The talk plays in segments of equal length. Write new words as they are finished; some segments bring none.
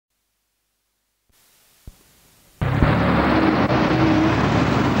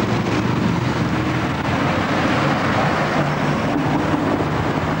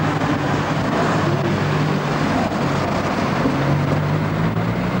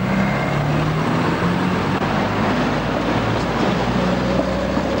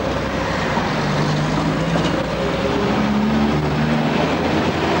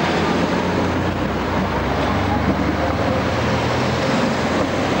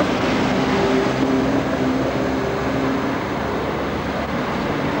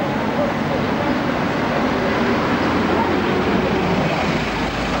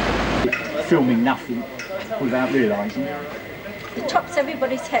filming nothing without realising. It chops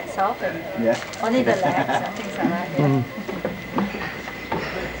everybody's heads off and on either legs and things like that.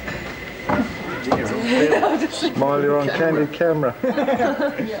 Smile, you're on candid camera.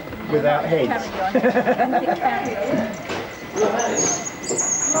 Without heads.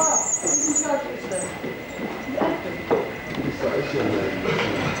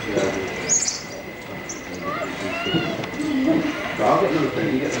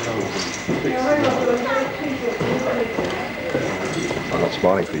 I'm not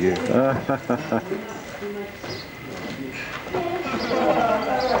smiling for you.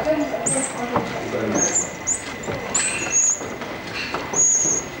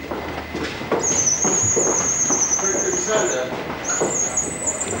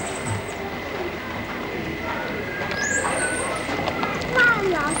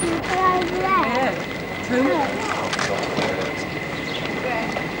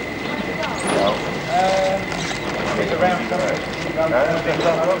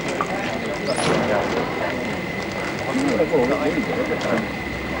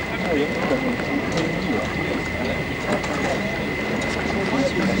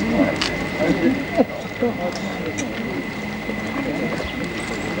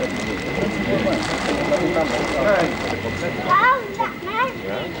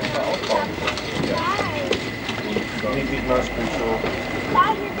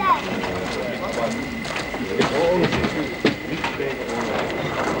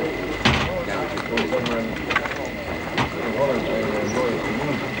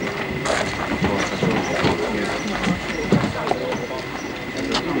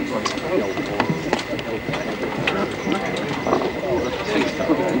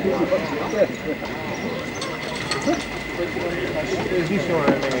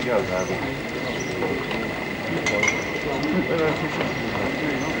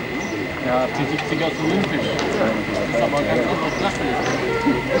 Ja, die 70er ist olympisch. Das ist aber ganz andere Klasse.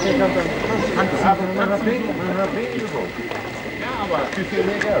 Ja,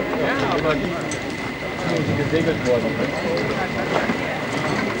 aber die gesegelt worden.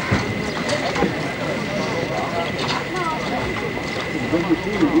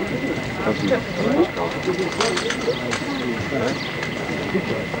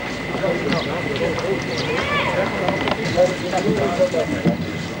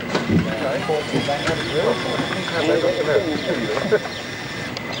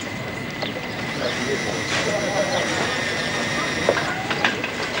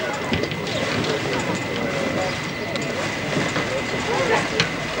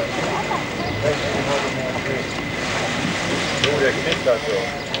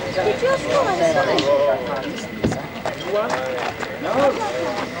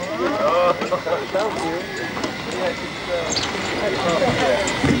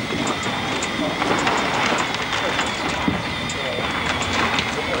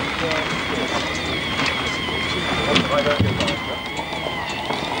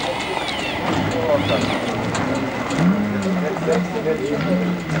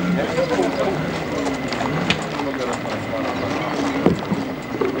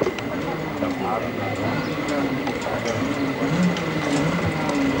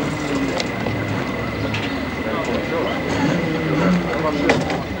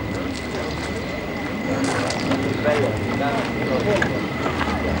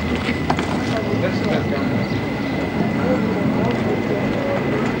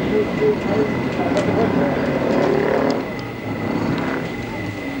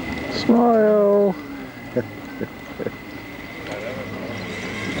 Smile!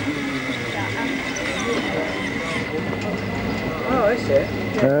 Oh, is it?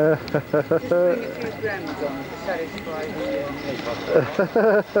 Just bring a few grams on to satisfy the...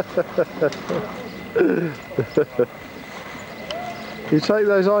 You take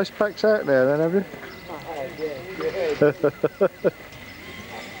those ice packs out there then, have you?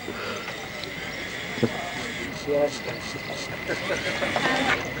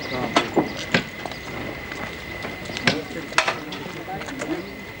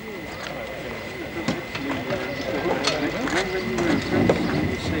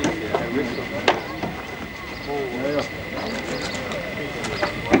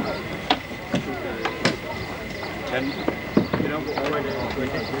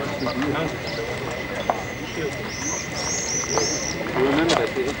 Remember that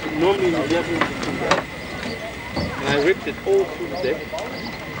normally in the Javelin you do that. And I ripped it all through the deck,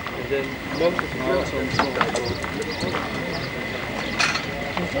 and then most of the girls on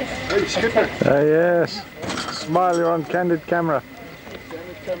Hey, skipper! Yes. Smile, you're on candid camera.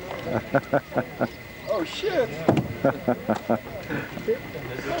 Oh shit!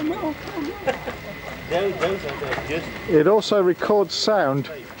 Those are just. It also records sound.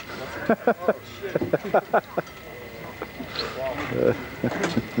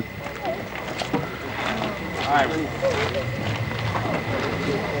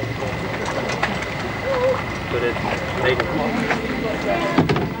 But it's made of wood.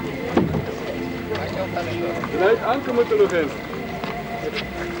 Nee, anker moet er nog in.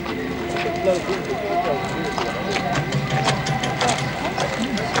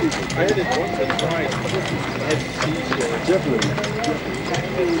 I had it once or twice. I had these Javelin.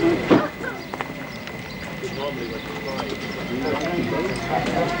 normally when you fly.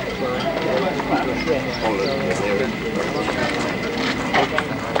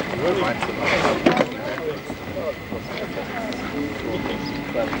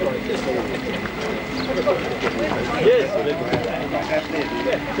 Yes,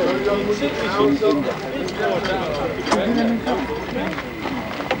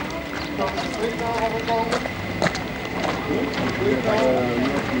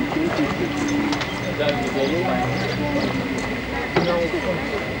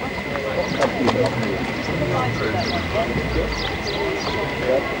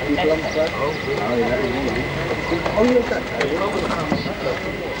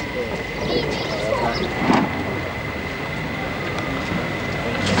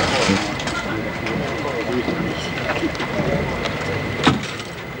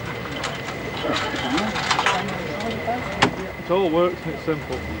 It all works and it's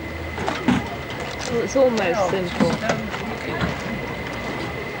simple. Well, it's almost simple.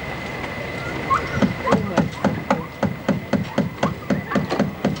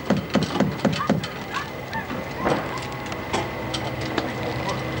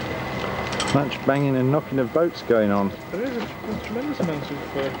 Much banging and knocking of boats going on. There is a tremendous amount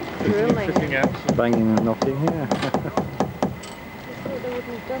of Really? fitting out. Banging and knocking, yeah. I thought they wouldn't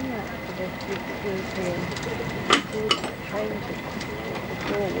have done that for the European. They would have changed it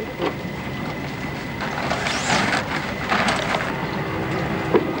before we did.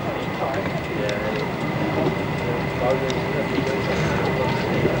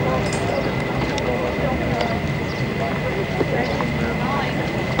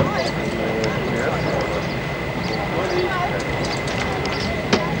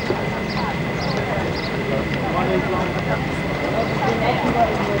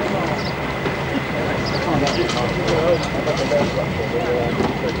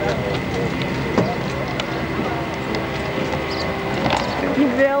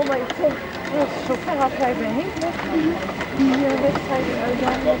 Jawel, maar ik vond zo ver als wij heen die wedstrijden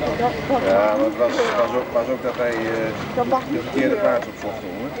uiteindelijk. Ja, maar het was ook dat hij de verkeerde plaats opzocht,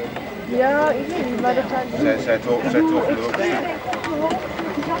 hoor. Ja, ik weet niet, maar dat zijn... Zij troffen er ook een stuk.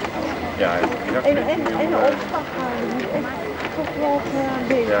 Ja, En de opslag houden die echt toch wel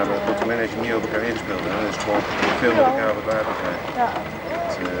bezig. ja, maar tot alleen als je niet op elkaar inspeelt, dan is het gewoon veel met elkaar op het water zijn. Ja.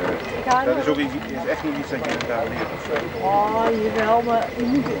 Dat is ook is echt niet iets dat je daar leert of zo. Oh, jawel, maar je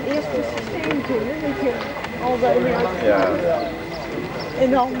moet eerst het systeem kunnen, dat je al de Ja.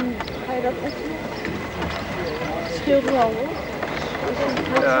 En dan ga je dat oefenen. Het scheelt wel hoor.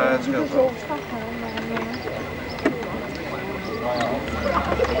 Ja, het scheelt wel.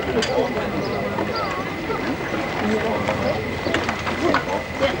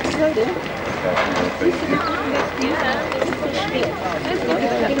 Ja, zo doen.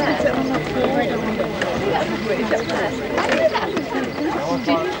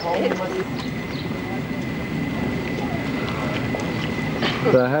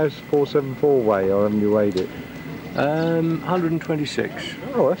 So how's 474 weigh, or haven't you weighed it? 126.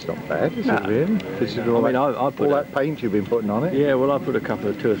 Oh, that's not bad, is No. it really? Considering all, I put all that paint you've been putting on it. Yeah, well, I put a couple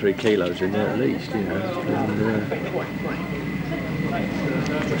of 2 or 3 kilos in there at least, you know. And,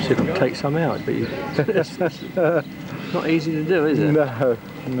 see if I can take some out, but it's not easy to do, is it? No,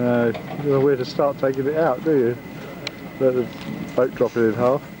 no. You don't know where to start taking it out, do you? Let the boat drop it in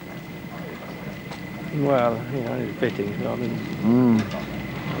half. Well, you know, the fittings, I mean, I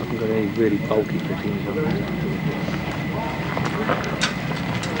haven't got any really bulky fittings on there.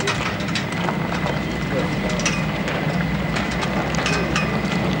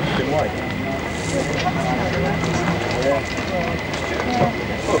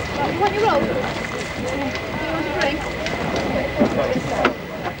 Want you roll? You want a drink?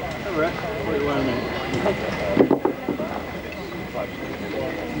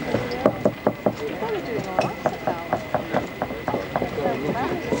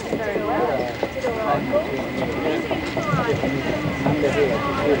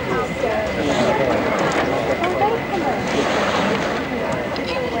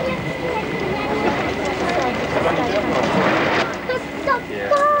 I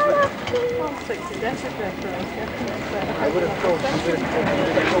would have thought you would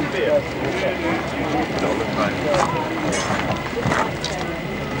have beer.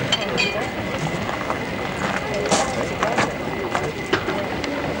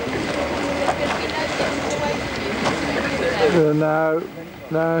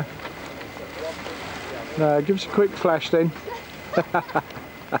 No, give us a quick flash then.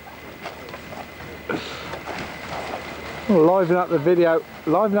 We'll liven up the video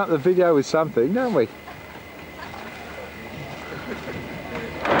with something, don't we?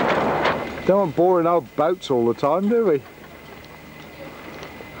 Don't want boring old boats all the time, do we?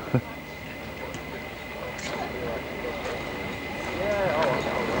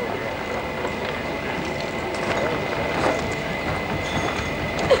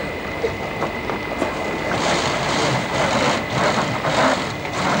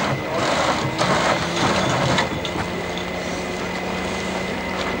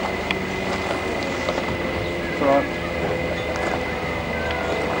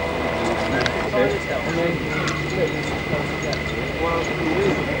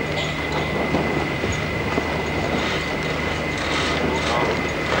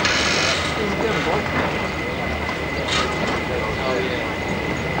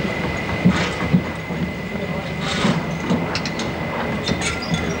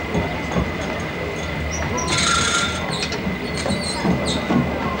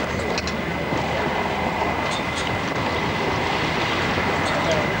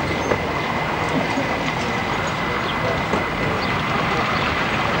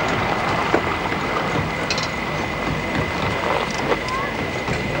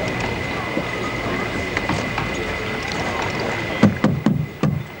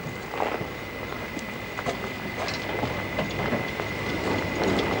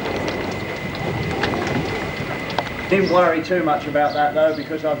 Didn't worry too much about that though,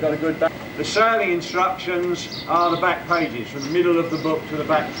 because I've got a good back. The sailing instructions are the back pages, from the middle of the book to the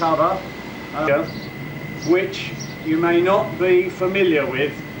back cover, which you may not be familiar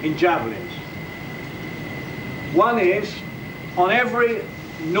with in javelins. One is, on every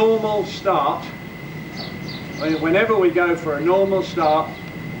normal start, whenever we go for a normal start,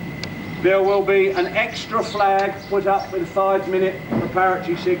 there will be an extra flag put up with a 5-minute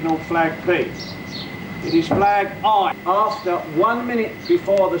preparatory signal flag P. It is flag I. After 1 minute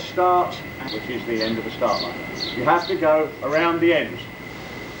before the start, which is the end of the start line, you have to go around the ends.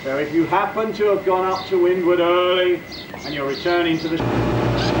 So if you happen to have gone up to windward early and you're returning to the... Yeah,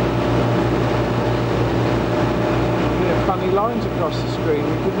 funny lines across the screen,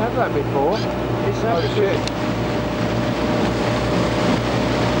 we didn't have that before. It's that shit.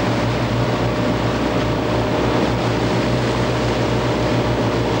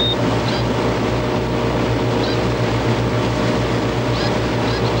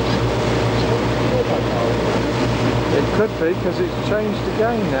 Could be, because it's changed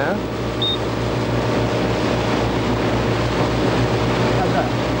again now. How's that?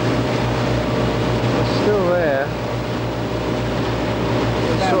 It's still there.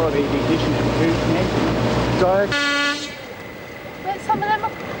 It's sort of the addition of Where's some of them?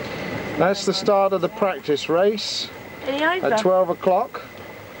 That's the start of the practice race Any over? at 12 o'clock.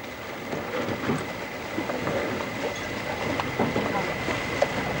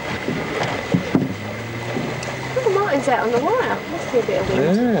 Martin's out on the wire. Must be a bit of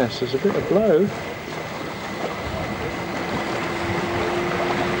wind. Yes, there's a bit of blow.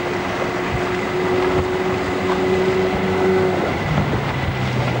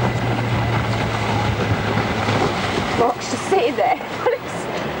 Mark's just sitting there.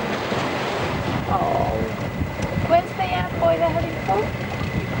 Oh. Where's the boy they're heading for?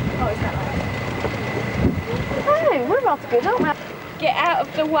 Oh, is that right? Oh, we're about to go, aren't we? Get out of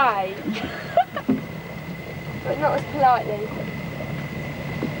the way. But not as politely.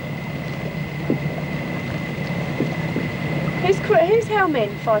 Who's helming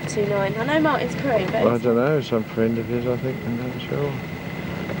 529? I know Martin's crew, but... I don't know, some friend of his I think, I'm not sure.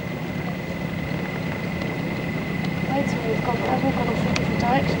 Wait till we've gone off in different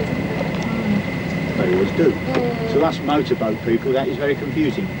directions, isn't it? They always do. So us motorboat people, that is very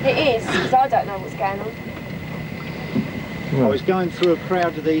confusing. It is, because I don't know what's going on. I was going through a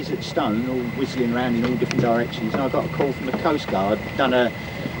crowd of these at Stone, all whistling around in all different directions, and I got a call from the Coast Guard, done a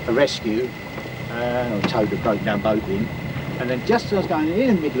rescue, or towed a broken down boat in, and then just as I was going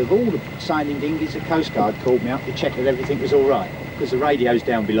in the middle of all the sailing dinghies, the Coast Guard called me up to check that everything was all right, because the radio's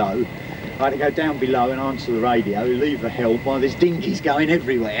down below. I had to go down below and answer the radio, leave the helm while there's dinghies going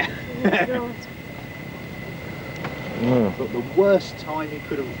everywhere. Oh, But the worst time he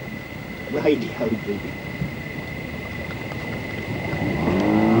could have radioed me.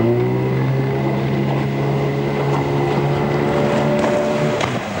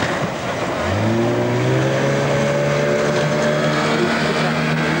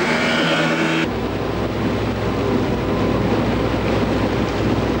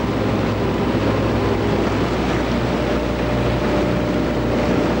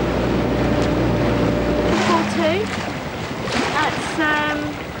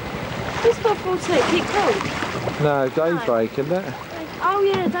 Who's 442? Keep cool. No, daybreak, isn't it? Oh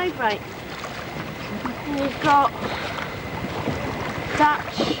yeah, daybreak. And you've got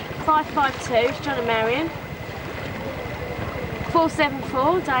Dutch 552, John and Marion.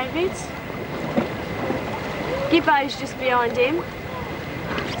 474, David. Gibbo's just behind him.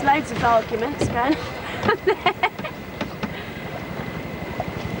 There's loads of arguments going on there.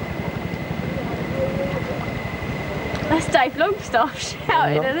 That's Dave Longstaff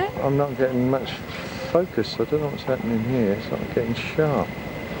shouting, isn't it? I'm not getting much focus. I don't know what's happening here. It's not getting sharp.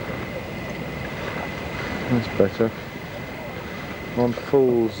 That's better. On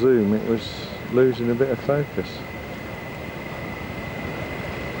full zoom it was losing a bit of focus.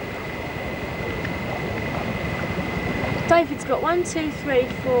 David's got 1, 2, 3,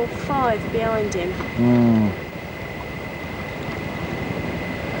 4, 5 behind him.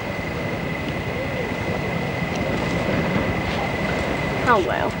 Oh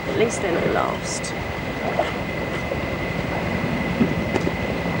well, at least then it'll last.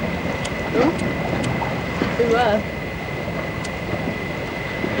 Who were?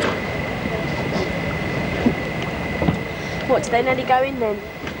 What, do they nearly go in then?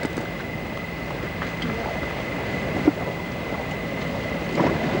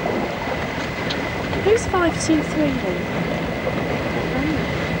 Who's 523 then?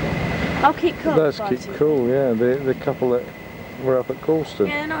 I'll keep cool. That's keep cool, yeah. The couple that were up at Colston.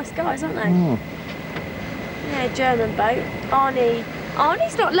 Yeah, they're nice guys, aren't they? Yeah, German boat.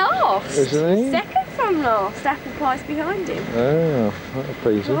 Arnie's not last. Isn't he? Second from last. Apple pie's behind him. Oh, that'll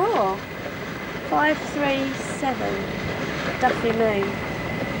please him. Oh. 537. Duffy Moon.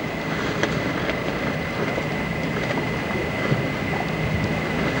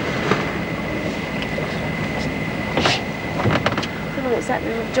 What's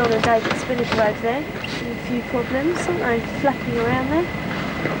happening with John and David Spinnaker over there? A few problems, aren't they? Flapping around there.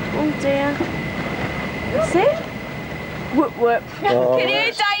 Oh dear. That's it? Whoop whoop. Oh, Can you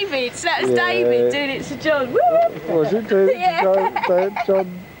hear David? So that was David doing it to John. Whoop whoop. Was it doing it to John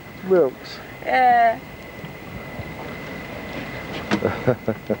Wilkes? Yeah.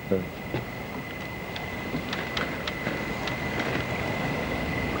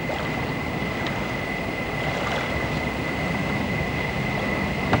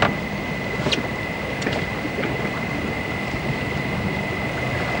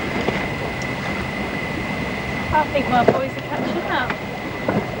 I think my boys are catching up.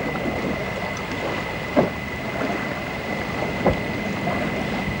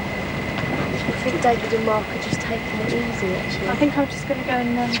 I think David and Mark are just taking it easy actually. I think I'm just going to go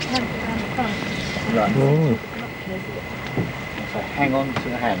and camp around the front. Right. So hang on to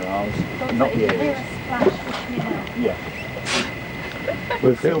the handrails, not the Hear a ears. splash, push me out. Yeah.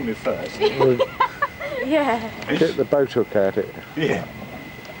 We'll film it first. Yeah. Get the boat hook at it. Yeah.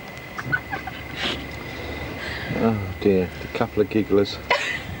 Oh dear, a couple of gigglers.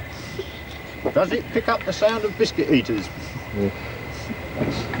 Does it pick up the sound of biscuit eaters? Yeah.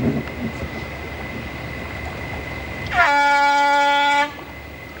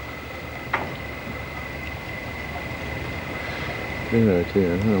 Dear,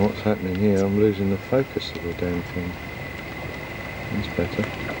 dear, I don't know what's happening here. I'm losing the focus of the damn thing. That's better.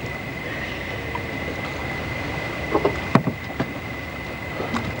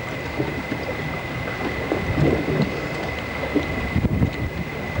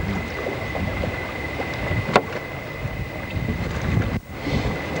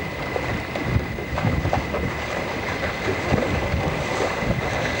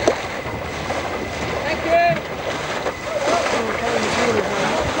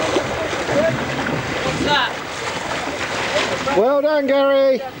 Well done,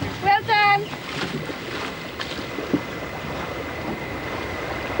 Gary! Well done.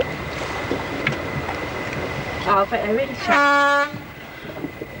 Oh, I bet they're really sharp.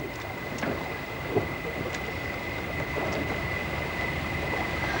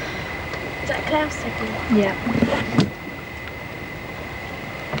 Is that a Klaus taking? Yeah.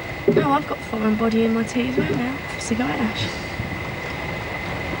 Oh, I've got foreign body in my tea as well now. Cigarette ash.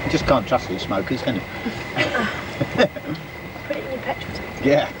 You just can't trust these smokers, can you? Put it in your petrol tank.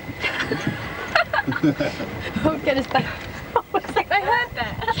 Yeah. Oh, get us back. I think they heard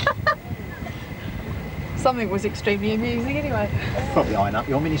that. Something was extremely amusing anyway. Probably iron up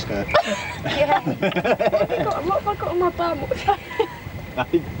your miniskirt. Yeah. What have I got on my bum?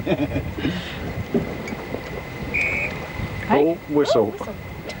 Nothing. Oh, whistle.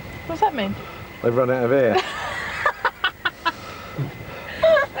 What's that mean? They've run out of air.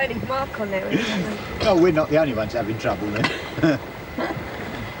 Only Mark on there. Oh, we're not the only ones having trouble then.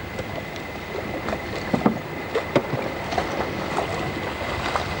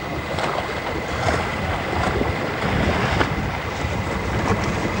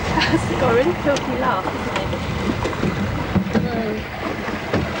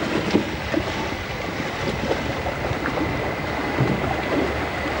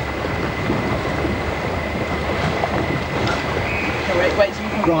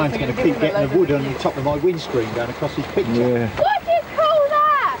 Ryan's going to keep getting the wood on the top of my windscreen going across his picture. Yeah. What do you call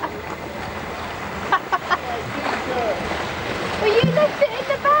that? Well, you left it in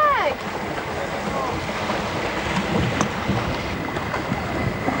the bag.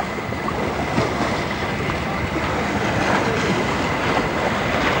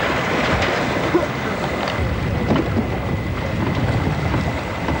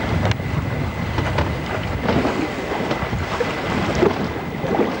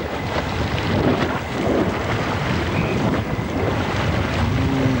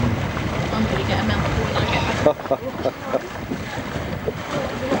 I'm going to get a mouthful when I get back.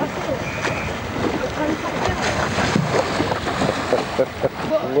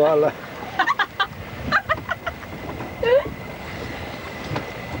 Voila.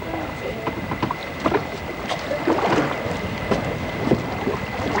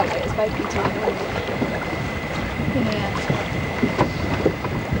 It's baking time, isn't it? Yeah.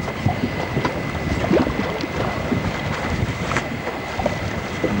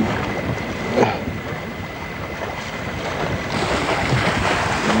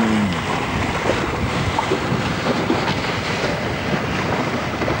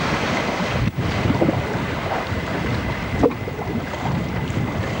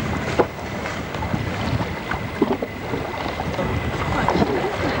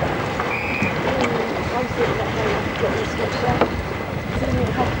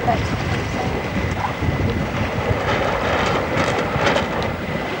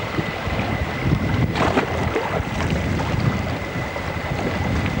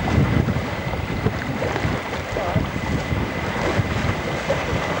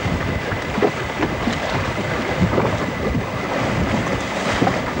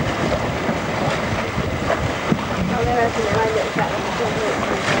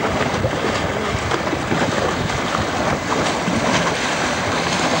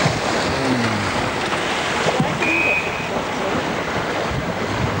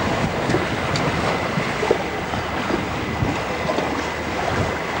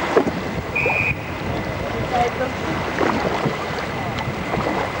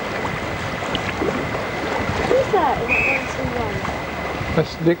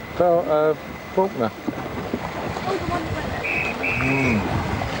 That's Nick Faulkner.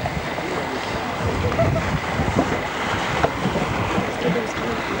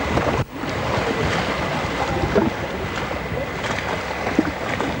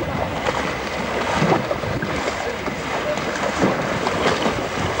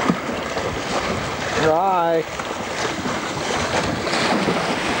 Right.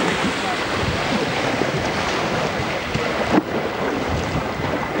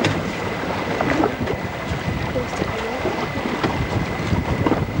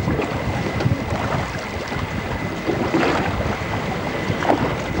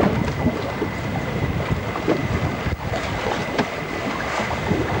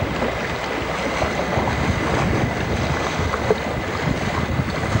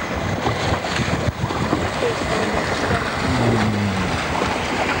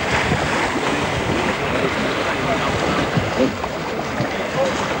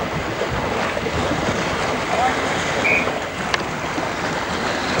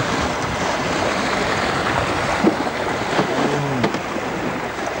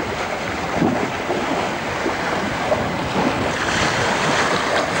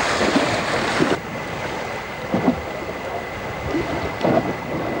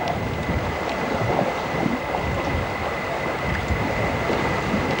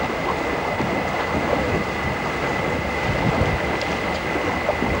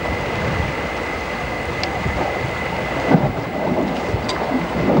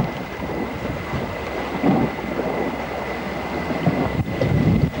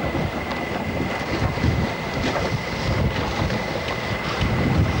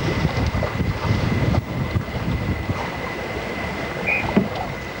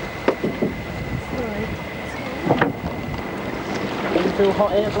 Feel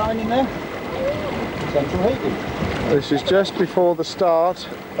hot air blowing in there? Central heating. This is just before the start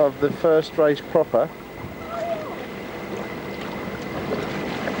of the first race proper.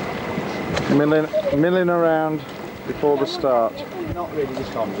 Milling around before the start. Not really this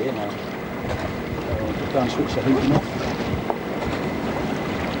time of year now. Just go and switch the heating off.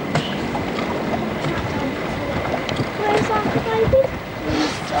 Where's Uncle David?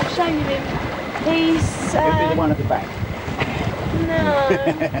 I've shown you him. He's He'll be the one at the back. no.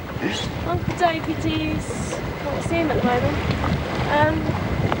 Uncle David is, can't see him at the moment.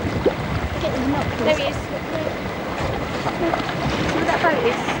 There he is. See where that boat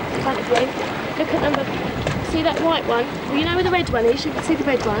is in front of you? Look at number see that white one? Well, you know where the red one is? You can see the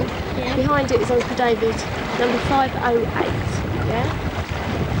red one. Yeah. Behind it is Uncle David, number 508. Yeah?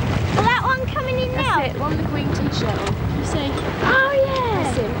 Well, that one coming in now? That's it, one with the green t-shirt on. You see? Oh, yeah.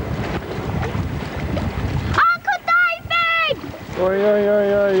 That's him. Uncle David! Oi, oi, oi,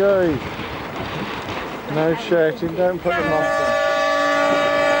 oi, oi. No shouting, don't put them off.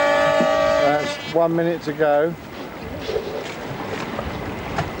 That's 1 minute to go.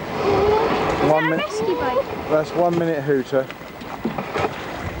 Rescue boat? That's 1 minute hooter. Is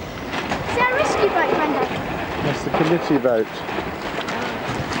that a rescue boat, Grandad? That's the committee boat.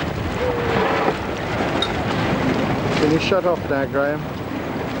 Can you shut off now, Graham?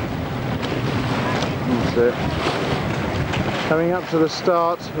 That's it. Coming up to the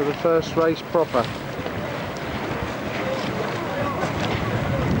start of the first race proper.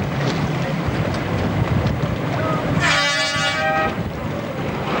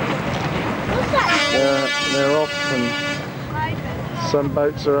 They're off and some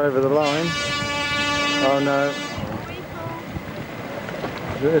boats are over the line. Oh no.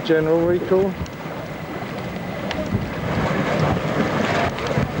 Is it a general recall?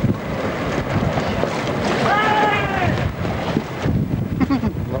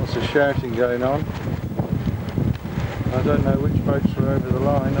 Lots of shouting going on. I don't know which boats are over the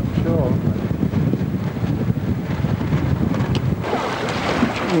line, I'm sure.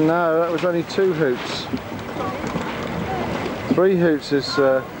 No, that was only 2 hoots. 3 hoots is...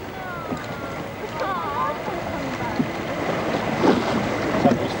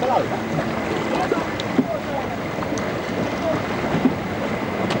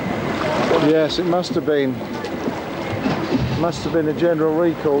 Yes, it must have been. Must have been a general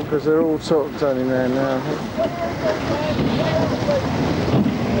recall because they're all sort of turning there now.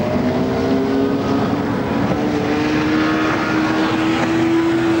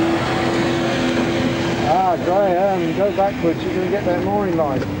 Graham, go backwards, you're going to get that mooring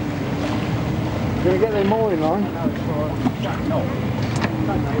line. You're going to get that mooring line.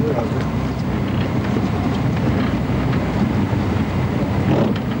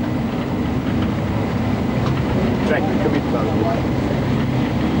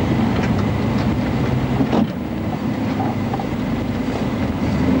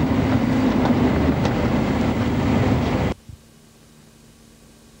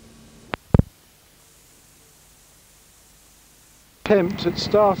 Attempt at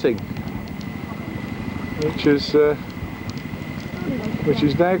starting, which is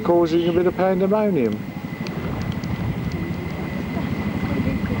now causing a bit of pandemonium.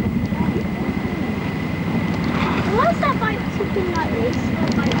 What's that boat something like this?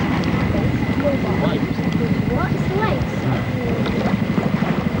 What? It's the waves?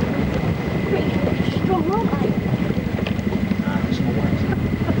 Pretty strong, aren't they? Small waves.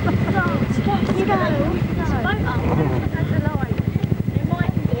 You go. It's a boat up. That's a line. It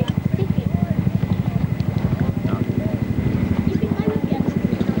might be tipping. You think they would be able to do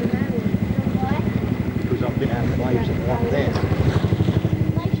something around it? Why? Because I've been out of the waves and they're up there.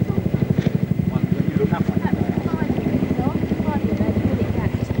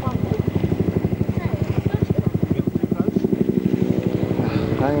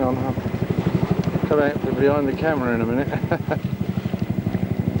 Hang on, I'll come out from behind the camera in a minute.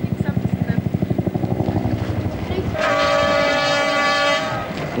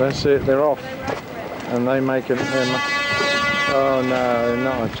 That's it, they're off. And they make it. Oh no,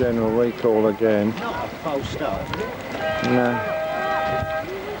 not a general recall again. Not a false start. No.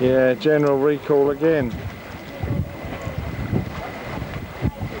 Yeah, general recall again.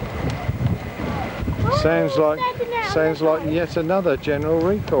 Sounds like yet another general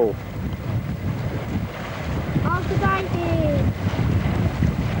recall. Uncle David.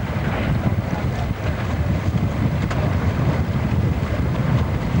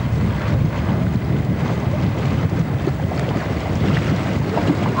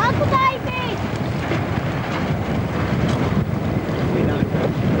 Uncle David.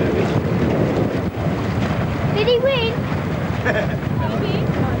 Did he win?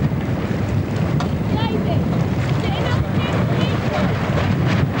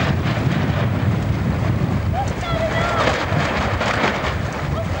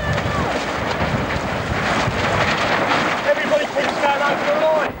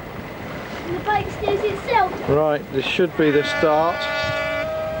 Right, this should be the start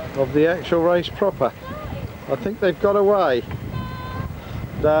of the actual race proper. I think they've got away.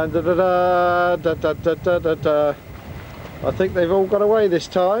 Da, da, da, da, da, da, da, da, da. I think they've all got away this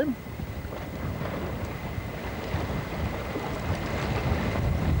time.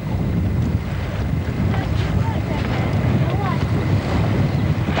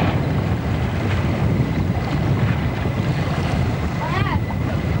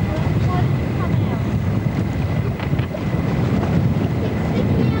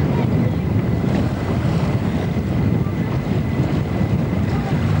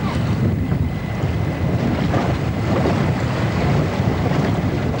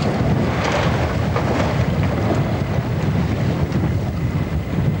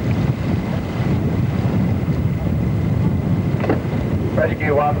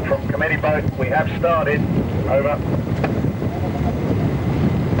 Rescue 1 from Committee Boat. We have started. Over.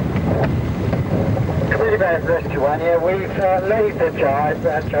 Committee Boat Rescue 1, yeah, we've laid the jibe,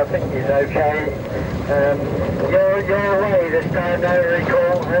 which I think is okay. You're away this time, no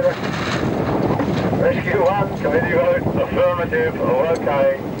recall. Over. Rescue 1, Committee Boat, affirmative, oh,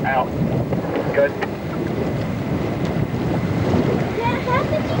 okay, out. Good. Yeah, how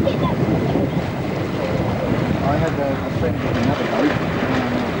did you get that? I had a friend with another boat,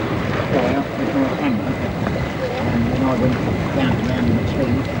 go out with my camera, and then I went down to land in the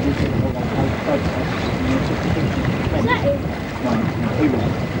tree, and he took all those photographs, and I took the pictures. Is that it? No,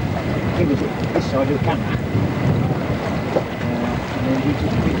 he was at this side of the camera, and then he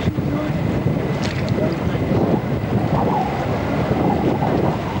took the pictures, and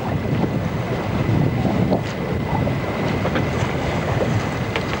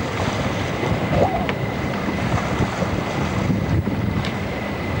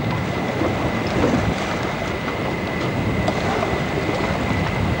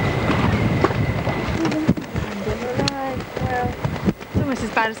Almost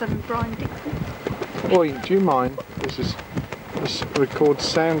as bad as having Brian Dixon. Oi, do you mind? This records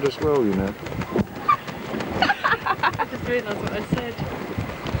sound as well, you know. I just realised what I said.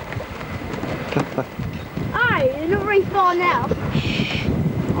 Aye, they're not very far now.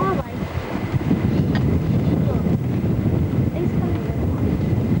 Are they? He's coming.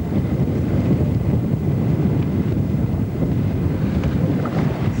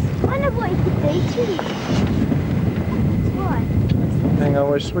 I know what he could do too. Why? Hang on,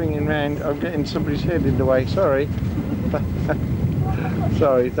 we're swinging round. I'm getting somebody's head in the way. Sorry.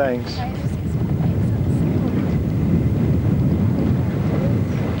 Sorry, thanks.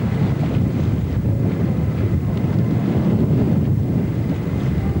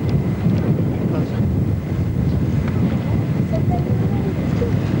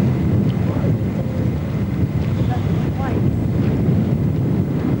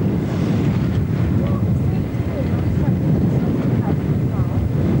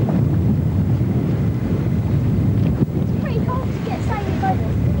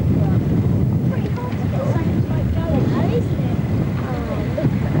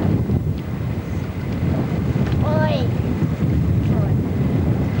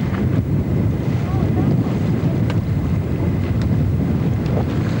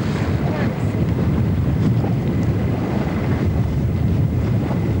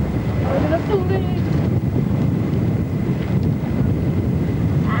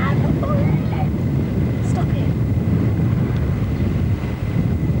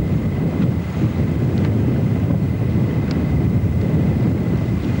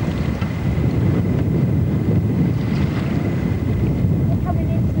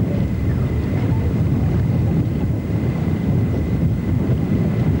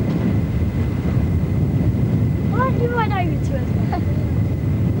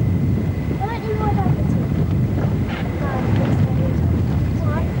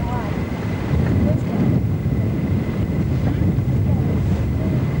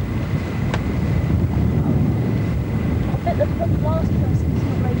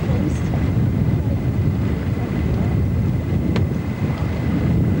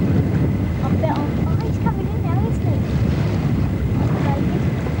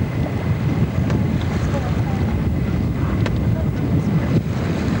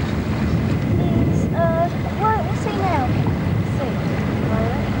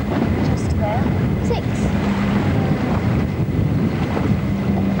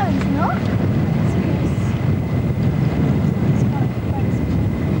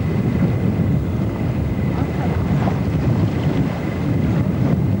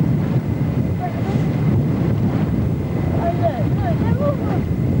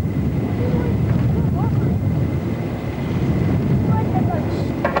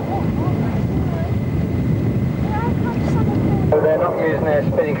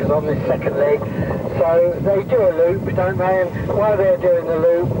 On this second leg, so they do a loop, don't they? And while they're doing the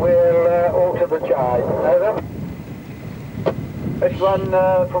loop, we'll alter the jibe. Over. Let's run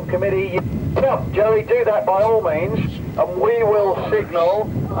from committee. Yeah, Joey, do that by all means, and we will signal.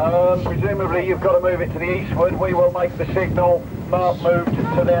 Presumably, you've got to move it to the eastward. We will make the signal. Mark moved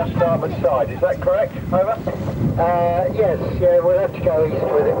to their starboard side. Is that correct? Over. Yes, yeah, we'll have to go east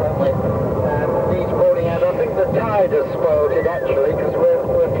with it, won't we? Needs boarding out. I think the tide has spoiled it actually, because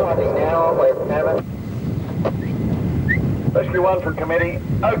we're flooding now, aren't we? Over. Rescue 1 from committee.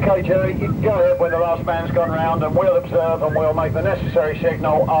 Okay, Jerry, you can go ahead when the last man's gone round, and we'll observe and we'll make the necessary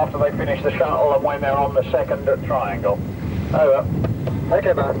signal after they finish the shuttle and when they're on the second triangle. Over.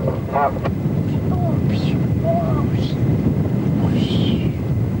 Okay, man. Out.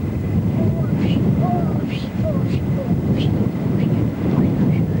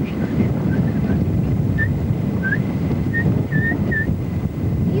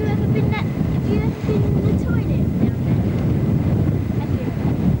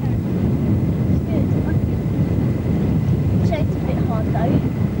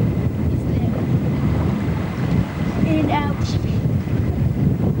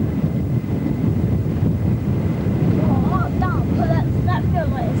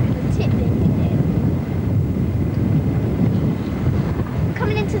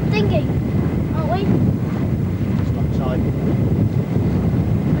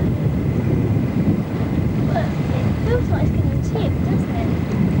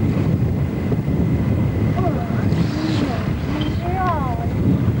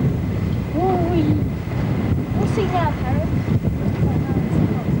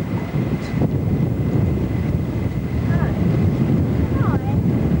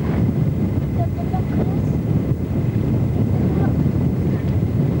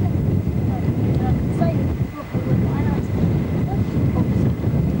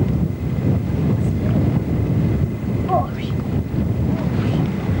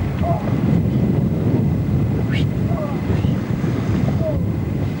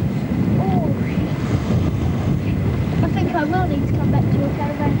 back to your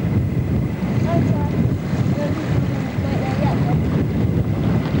caravan. Okay. Wait there, yeah.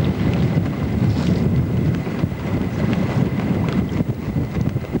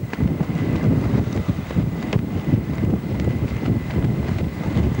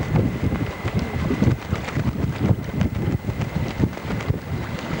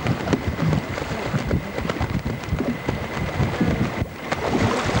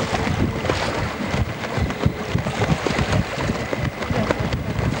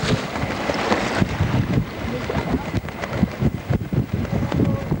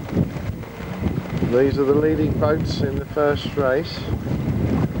 These are the leading boats in the first race,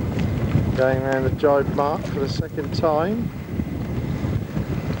 going around the Jive Mark for the second time.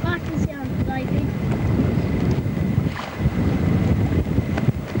 I can see Uncle David.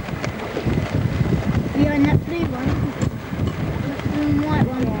 Behind that blue one, that blue and white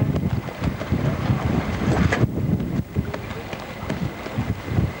one.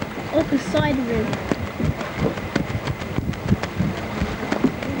 Off the side of him.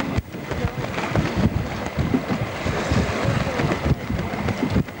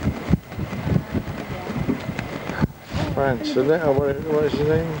 France, isn't it? Or what is his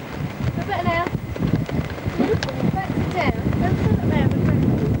name? A bit now. Back to down. Don't put it there with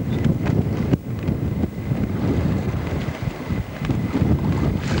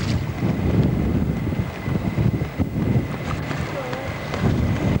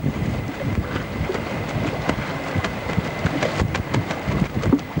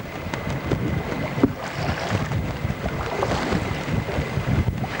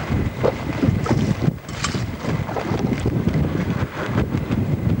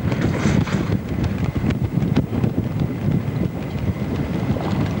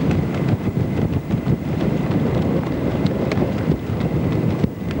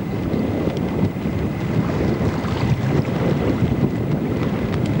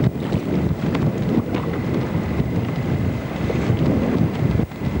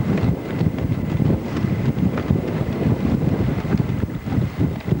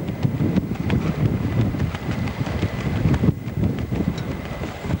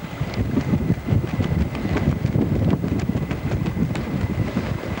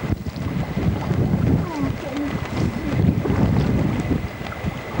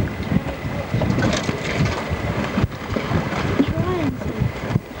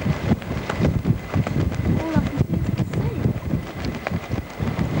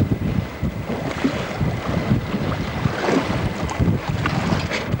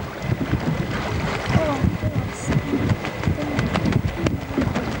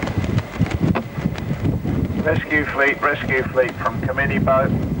Rescue fleet from committee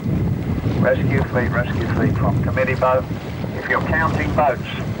boat. Rescue fleet from committee boat. If you're counting boats,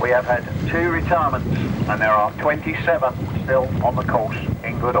 we have had 2 retirements and there are 27 still on the course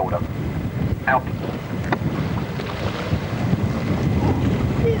in good order. Out.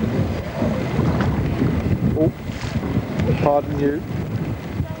 Oh, pardon you.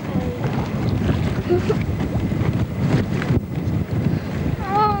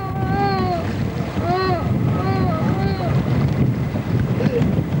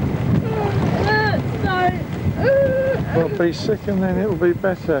 Well, be sick and then it'll be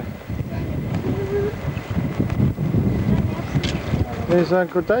better. There's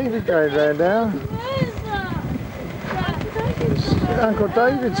Uncle David going round now. Uncle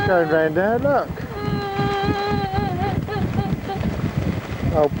David's going round now, look.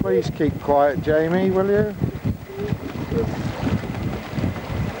 Oh, please keep quiet, Jamie, will you?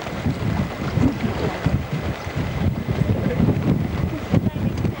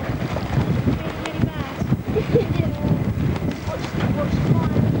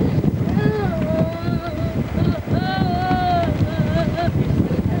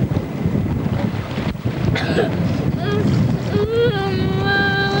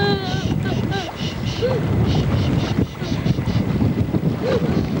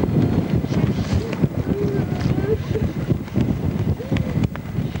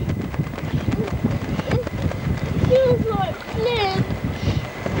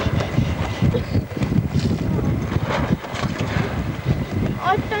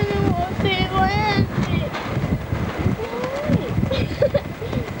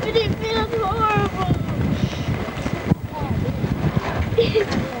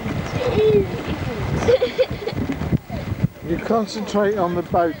 You concentrate on the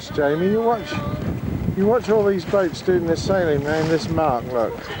boats, Jamie. You watch all these boats doing their sailing around this mark,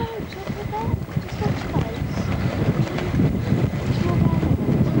 look.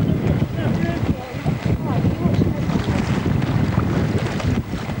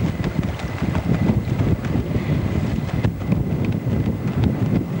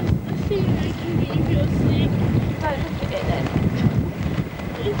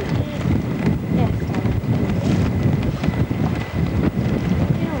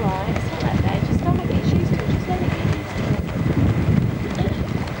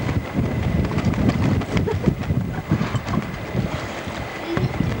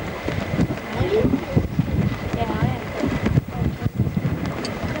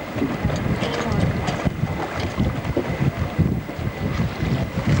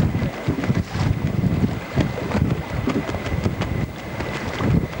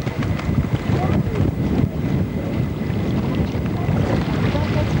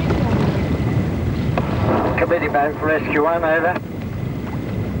 Sailboat for Rescue 1, over.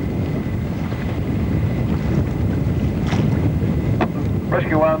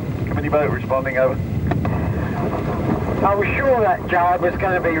 Rescue 1, committee boat responding, over. I was sure that jibe was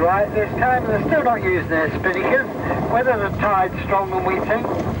going to be right this time, and they're still not using their spinnakers. Whether the tide's stronger than we think,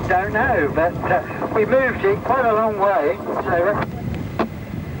 don't know, but we moved it quite a long way, so...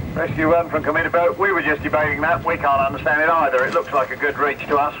 Rescue 1 from committee boat, we were just debating that. We can't understand it either. It looks like a good reach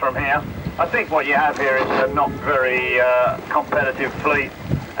to us from here. I think what you have here is a not very competitive fleet,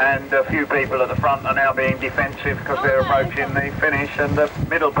 and a few people at the front are now being defensive because they're approaching the finish, and the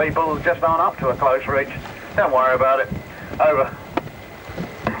middle people just aren't up to a close reach. Don't worry about it. Over.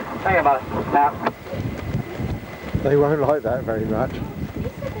 Hang on, bud. Now. They won't like that very much.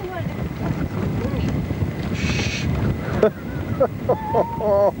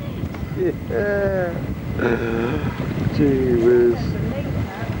 Yeah. Gee whiz.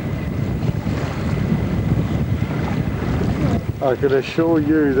 I can assure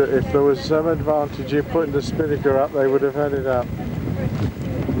you that if there was some advantage in putting the spinnaker up, they would have had it up.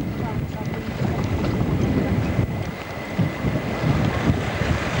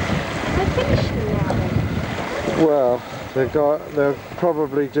 Well, they'll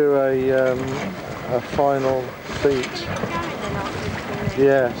probably do a final feat.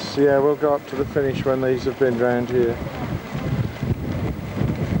 Yes, yeah, we'll go up to the finish when these have been round here.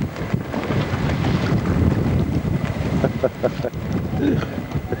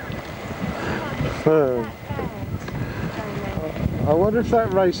 I wonder if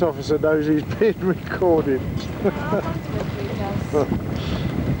that race officer knows he's being recorded.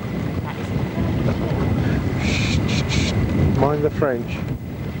 Mind the French.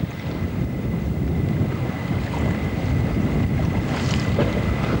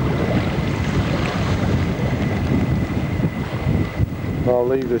 I'll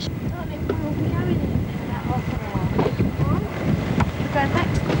leave this. We're going back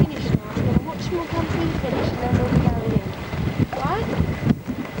to the finish line. We're going to watch them all come through the finish and then we'll be going in. Right?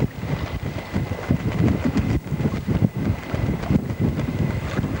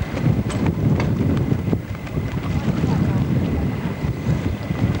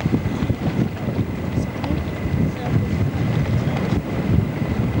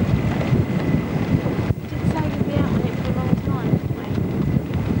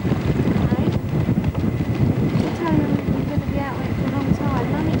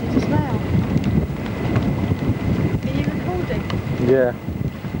 Yeah.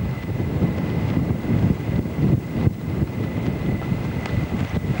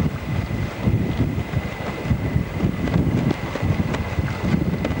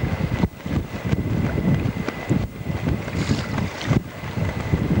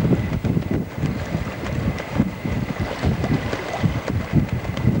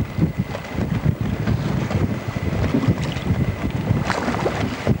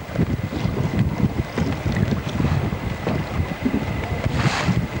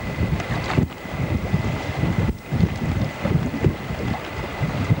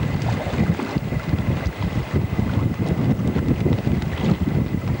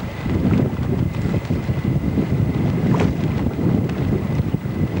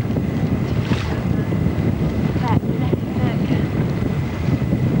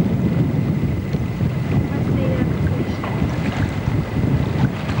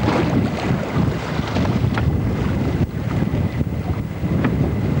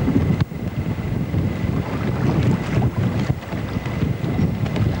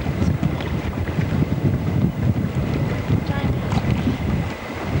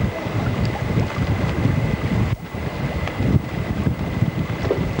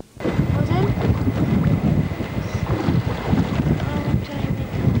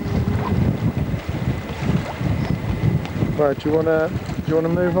 Right, do you wanna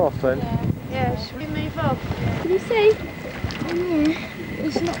move off then? Yeah, should we move off? Can you see? Yeah,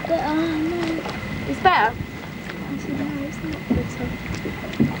 it's not better. No. It's better? I said no, it's not better.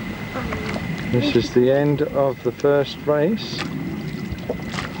 This is the end of the first race,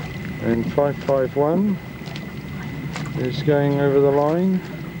 and 551 is going over the line.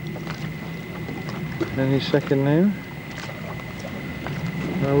 Any second now,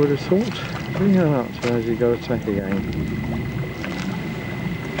 I would have thought. Bring her up so as you go attack again.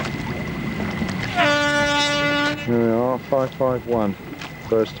 There we are, 551,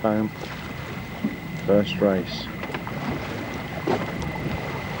 first home, first race.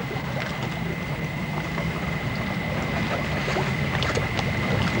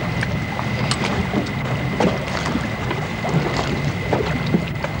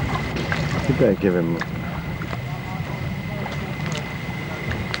 You better give him.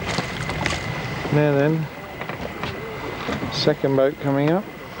 Now then, Second boat coming up.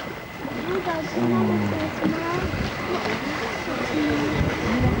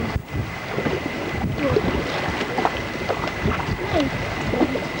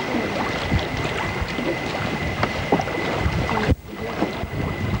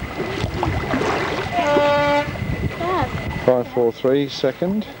 Dad. 543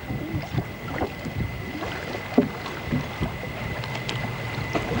 second.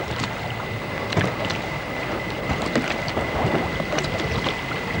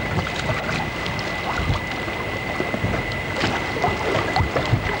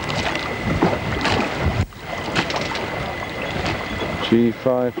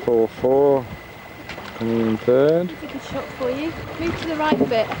 G544 coming in third. Take a shot for you. Move to the right a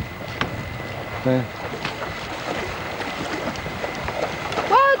bit. There.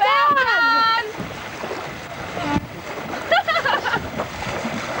 Well done!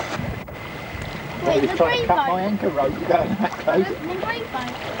 Wait, the He's trying to green cut my boat. anchor rope going that close. The green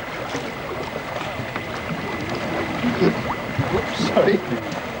boat. Whoops, sorry.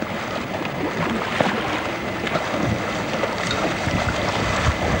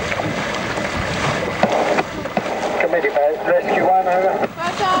 Committee boat, rescue one, over.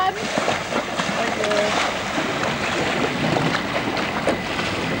 Well done.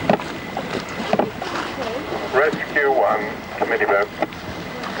 Rescue one, committee boat.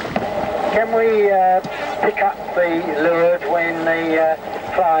 Can we pick up the lures when the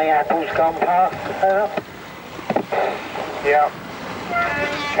flying apple's gone past? Yeah.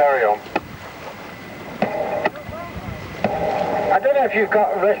 Carry on. I don't know if you've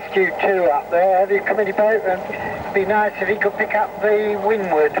got rescue 2 up there, have you, committee boat? It'd be nice if you could pick up the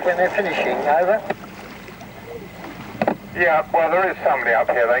windward when they're finishing, over. Yeah, well there is somebody up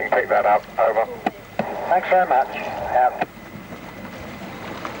here, they can pick that up, over. Thanks very much. Out.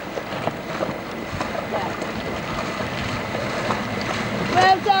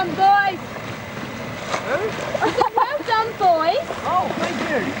 Well done, boys. I said, well done, boys. Oh, thank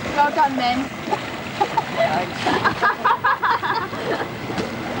you. Well done, men.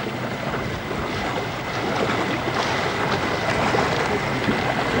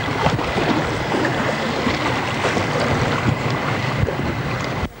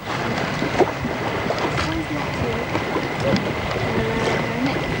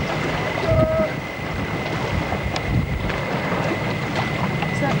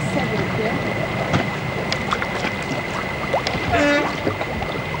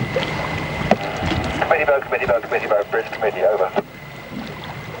 Committee boat, bridge committee, over.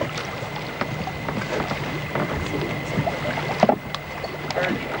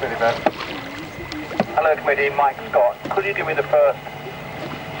 Committee boat. Hello committee, Mike Scott. Could you give me the first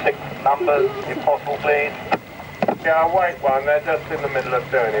 6 numbers, if possible, please? Yeah, I'll wait one, they're just in the middle of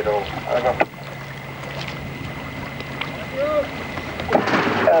doing it all. Over.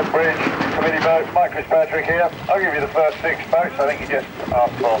 Bridge committee boat, Mike Fitzpatrick here. I'll give you the first 6 boats, I think you just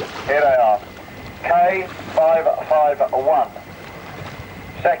asked for. Here they are. K551.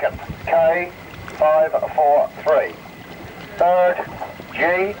 Second, K543. Third,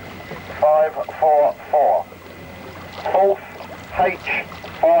 G544. Fourth,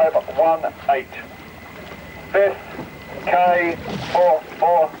 H518. Fifth,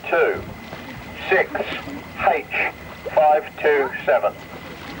 K442. Sixth, H527.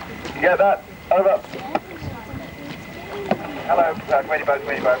 You get that? Over. Hello, committee boat.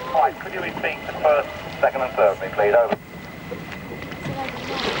 Mike, could you repeat the first, second and third for me, please? Over.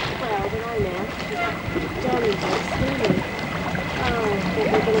 Well, then I know. Darling boat, steaming. Oh, but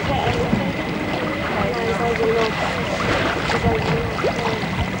we're going to get everything. No, he's over and off. He's over and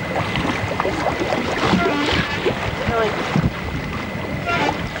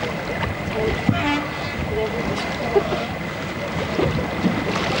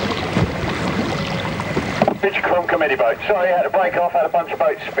Pitch from committee boat. Sorry, I had to break off, had a bunch of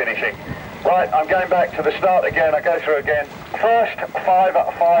boats finishing. Right, I'm going back to the start again, I go through again. First,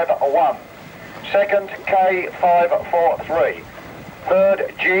 551. Second, K543. Third,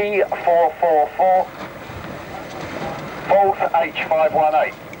 G444. Fourth,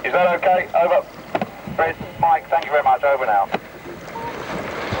 H518. Is that okay? Over. Fred, Mike, thank you very much. Over now.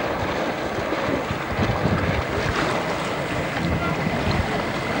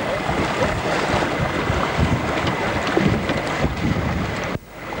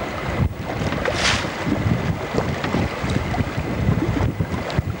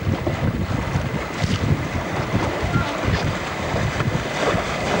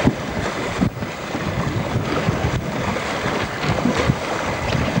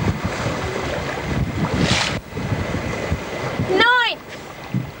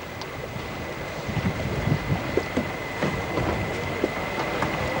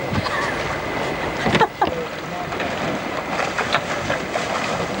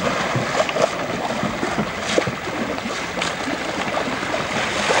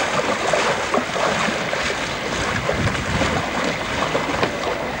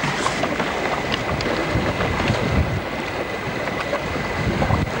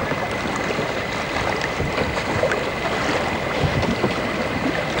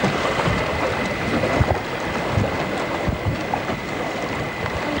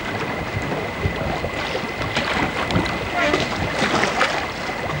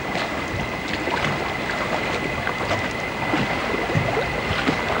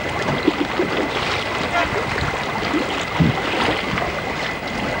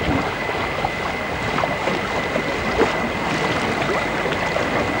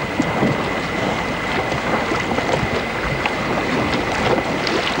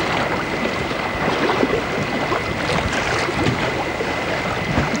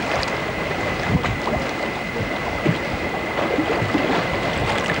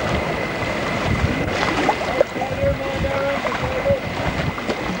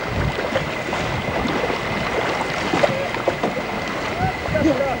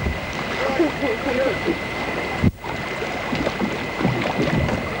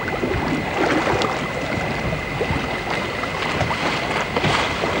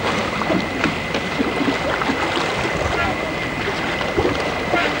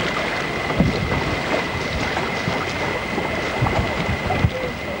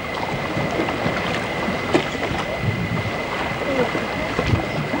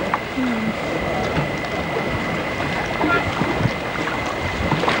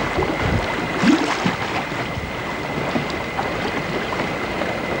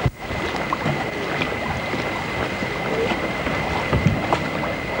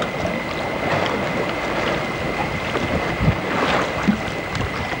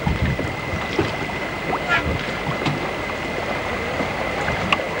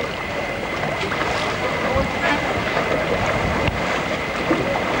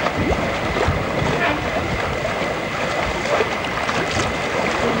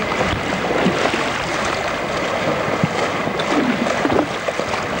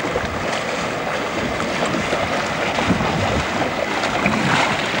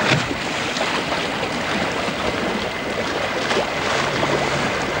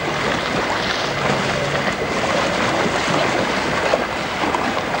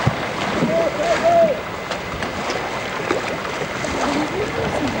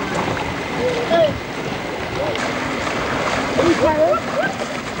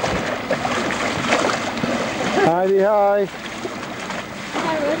 Heidi, hi.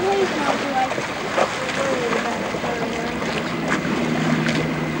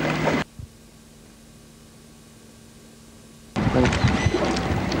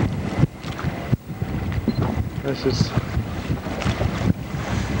 This is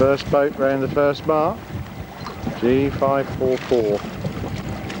first boat round the first mark, G544.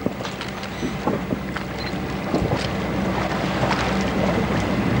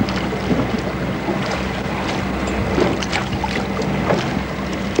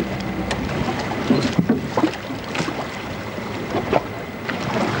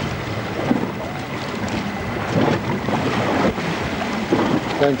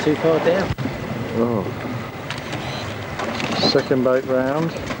 Going too far down. Oh. Second boat round,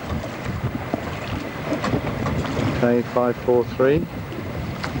 K543.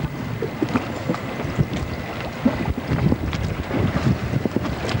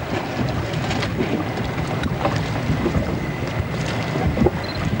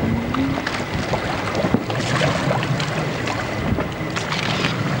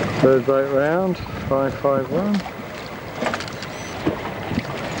 Third boat round, 551.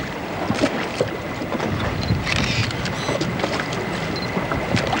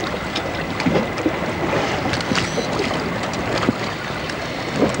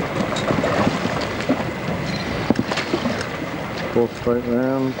 Fourth boat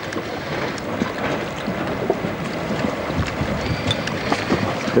round,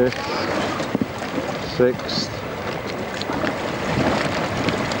 5th, 6th,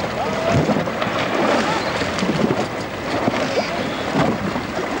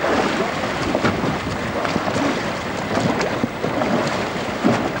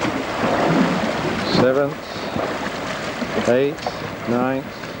 7th, 8th,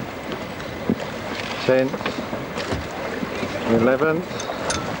 9th, 10th, 11th,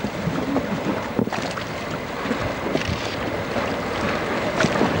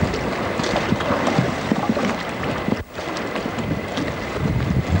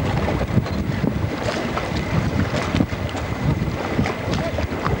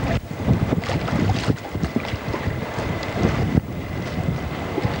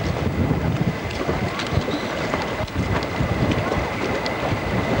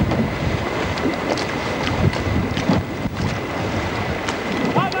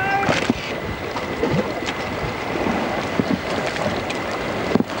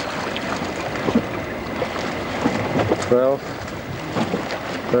 12th,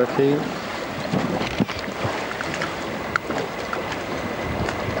 13th,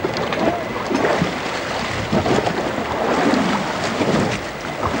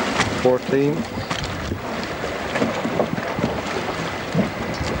 14th,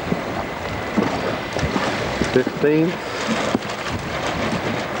 15th,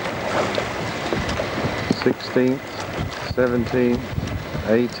 16th, 17th,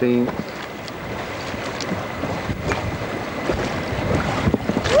 18th,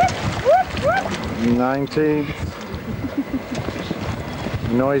 19th,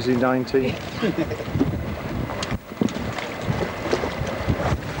 noisy 19th,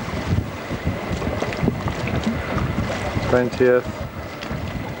 20th, 21st,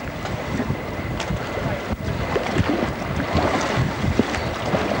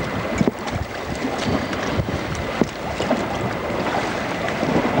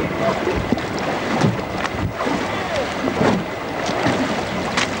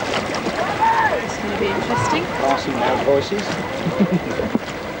 races.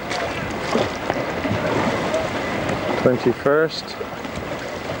 21st,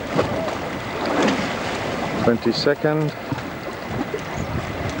 22nd,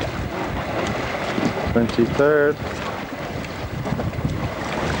 23rd,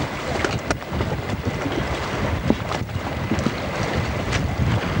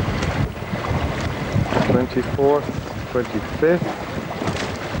 24th, 25th,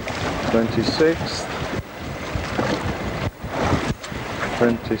 26th,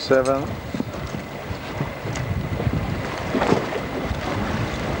 27th,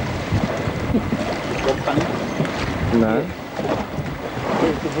 no.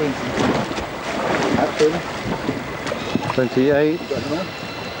 28,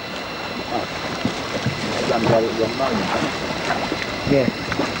 Yeah.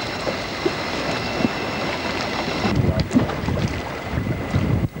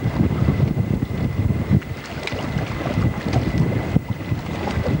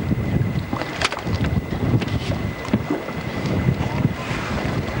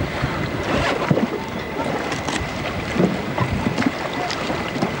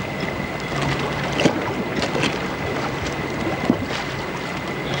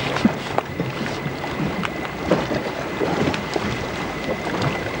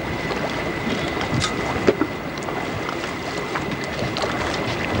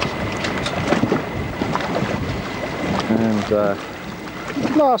 And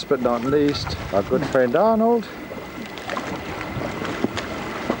last but not least, our good friend Arnold.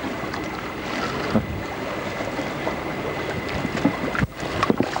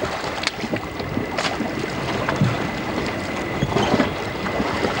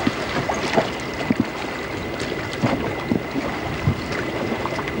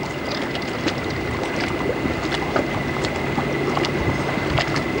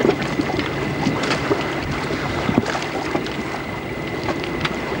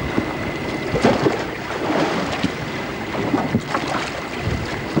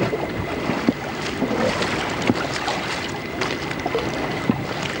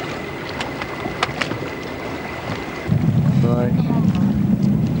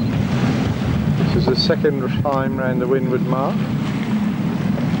 This is the second time round the windward mark.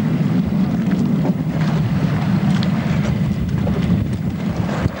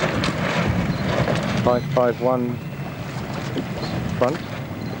 .551 front.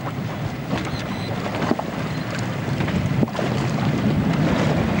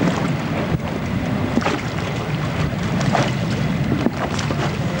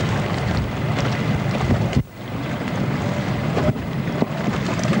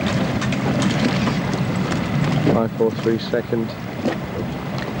 .543 second.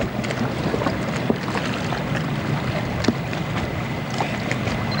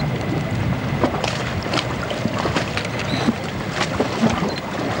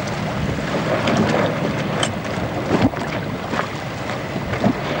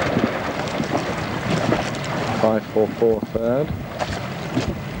 .544 third.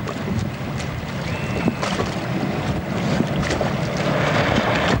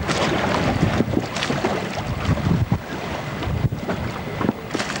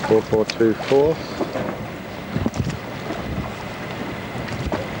 .442 fourth.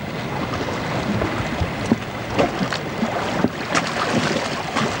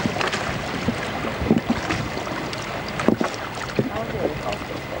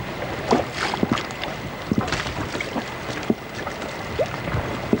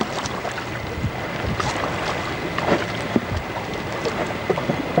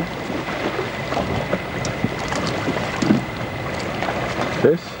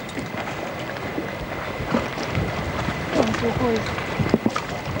 Fifth.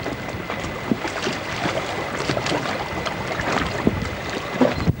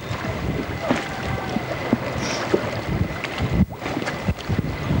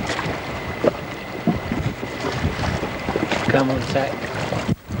 Come on, Zach.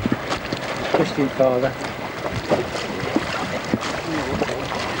 Pushed him farther.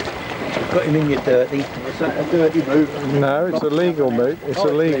 Got him in your dirty. Is that a dirty move? No, it's a legal move. It's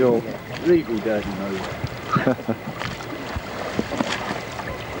a legal. Legal dirty move.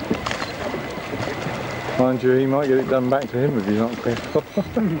 Mind you, he might get it done back to him if he's not careful.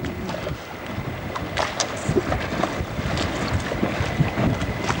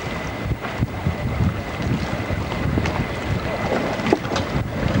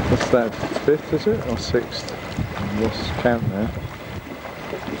 What's that, fifth is it, or sixth? Let's count now.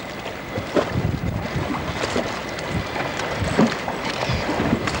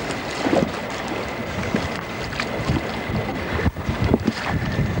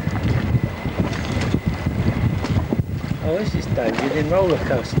 David in Roller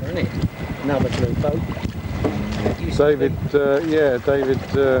Coaster, isn't it? Another blue boat. David, yeah, David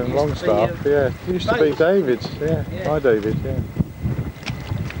Longstaff, yeah. It used to be David's, yeah. Hi David, yeah.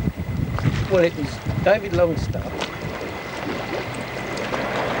 Well, it was David Longstaff.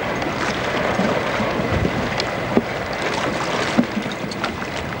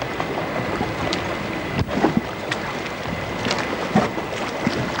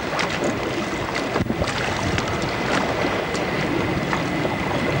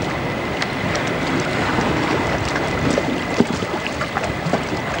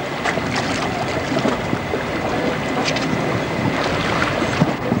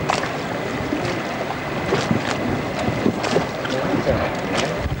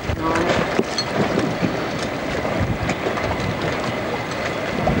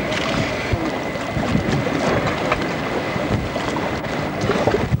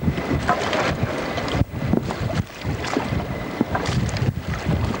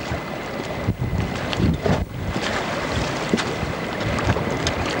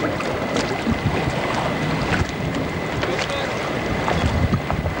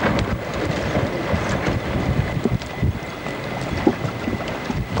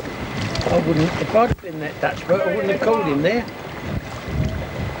 If I'd have been that Dutch boat, I wouldn't have called him there.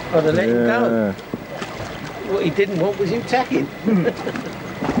 I'd have let him go. What he didn't want was him tacking.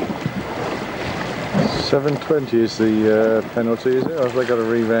 720 is the penalty, is it? Or have they got a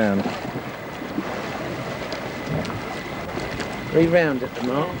re-round? Re-round at the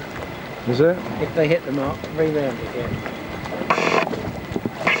mark. Is it? If they hit the mark, re-round again.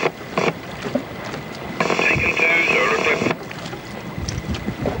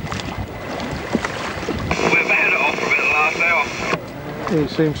 He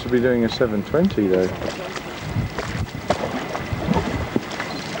seems to be doing a 720 though.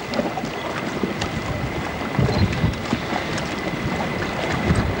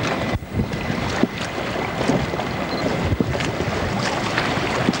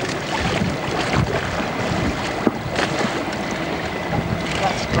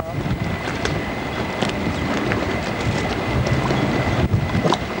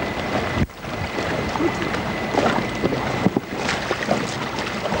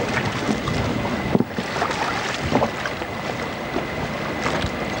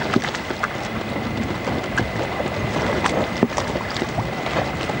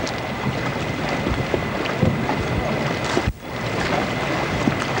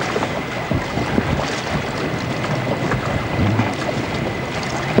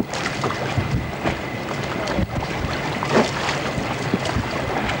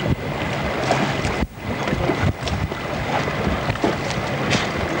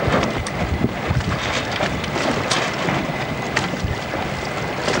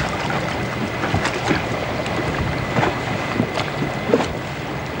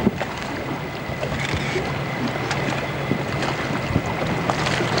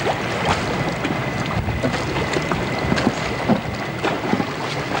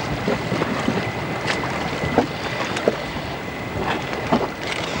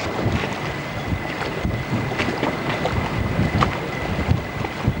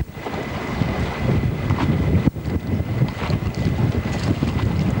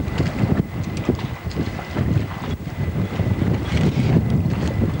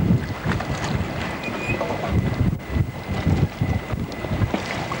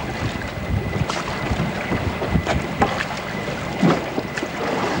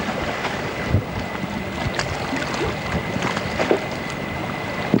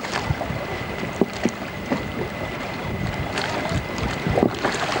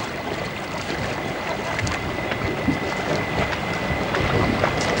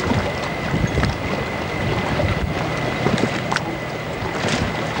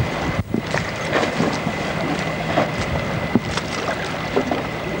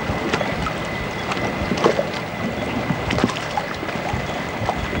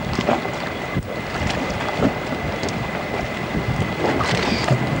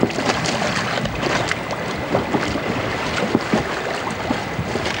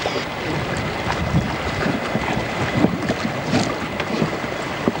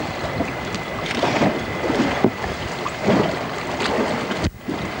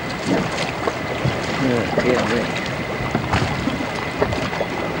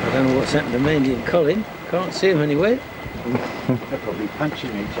 I don't know what's happened to Mandy and Colin. Can't see them anywhere. They're probably punching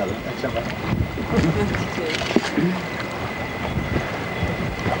each other. That's all right.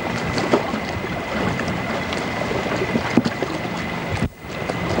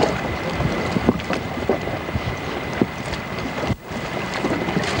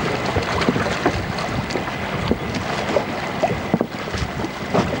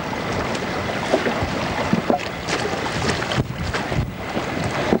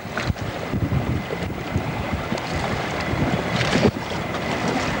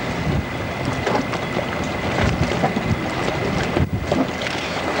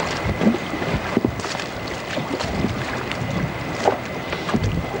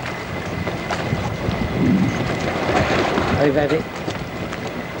 they've had it.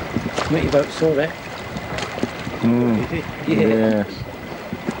 Committee vote saw that. Yes.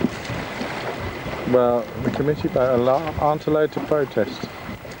 Well, the committee boat aren't allowed to protest.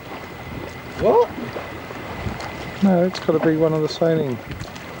 What? No, it's got to be one of the sailing,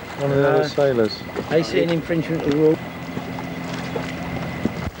 one of the other sailors. They see an infringement of the rule.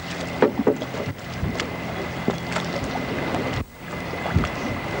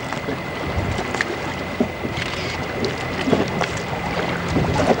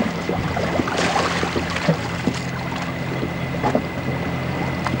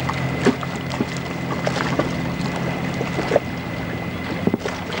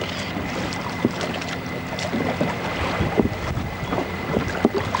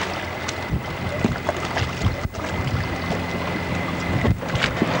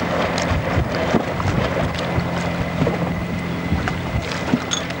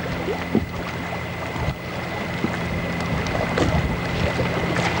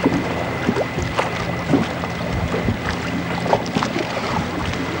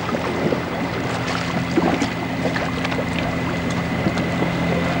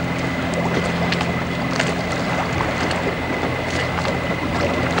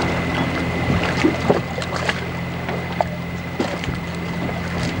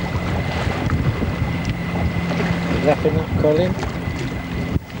 Wrapping up, Colin.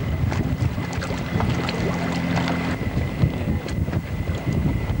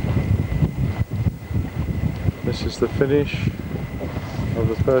 This is the finish of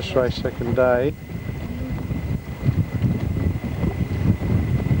the first race, second day.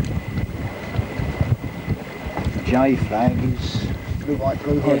 J flag is blue, white,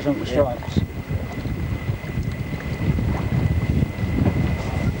 blue, horizontal stripes.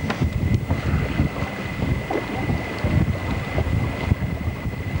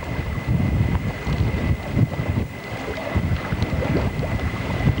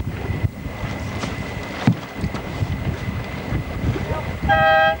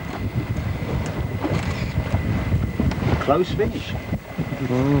 Close finish.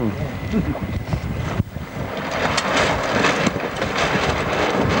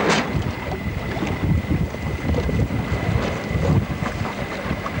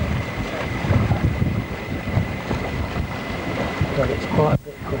 But it's quite a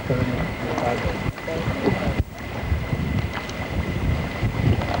bit quicker than it.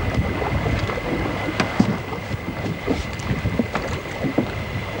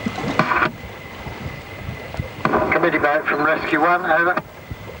 Committee boat from Rescue 1, over.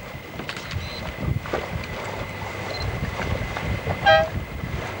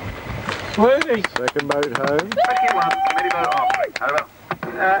 Second boat home. Rescue 1, committee boat answering, over.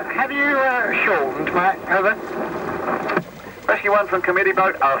 Have you shortened, Matt, over? Rescue 1 from committee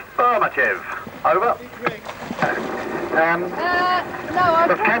boat, affirmative, over. No, I'm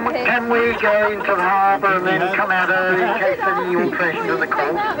can we go into the harbour and then come out early in case any alterations in the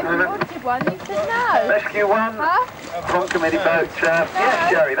course? Over. One, you said no. Rescue 1 from committee boat, yes,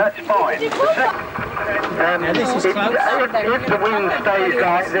 Jerry, that's fine. This is close. If the wind stays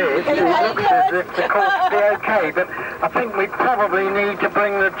like this, it looks as if the course will be okay, but I think we probably need to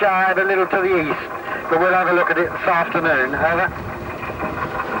bring the gyre a little to the east, but we'll have a look at it this afternoon. Over.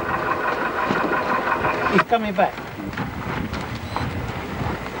 He's coming back.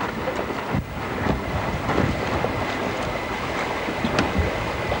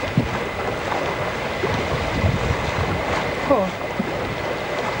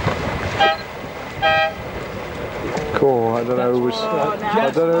 Cool. I don't know who was. I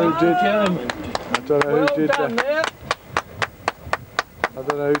don't know who did. I don't know who did. I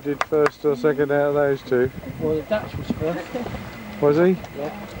don't know who did first or second out of those two. Well, the Dutch was first. Was he?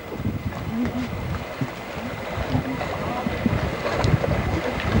 Yeah.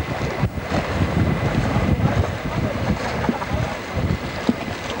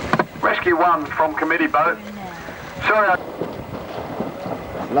 Rescue 1 from committee boat. Sorry.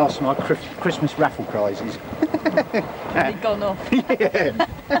 Last night, Christmas raffle prizes. They've gone off. Yeah.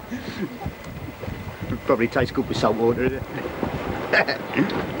 Probably tastes good with salt water, isn't it?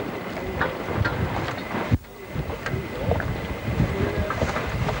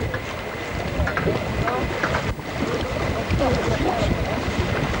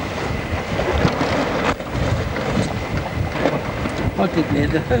 I did near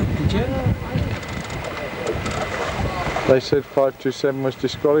the hoop, did you? They said 527 was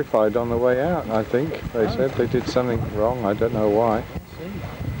disqualified on the way out, I think. They said they did something wrong, I don't know why.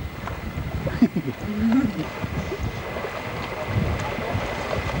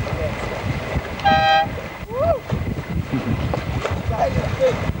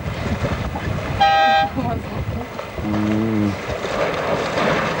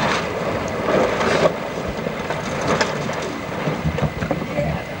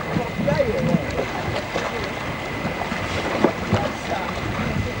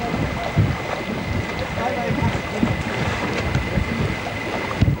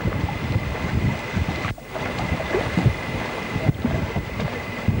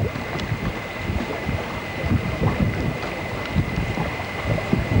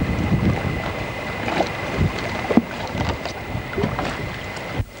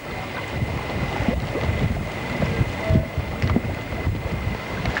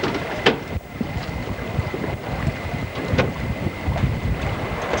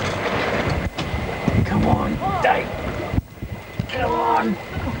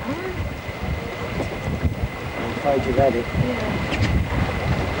 you've had it.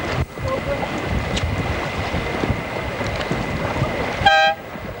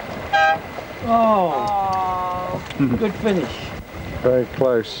 Oh, good finish. Very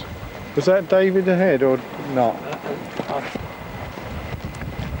close. Was that David ahead or not? I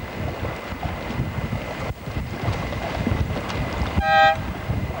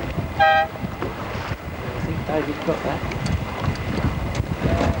think David got that.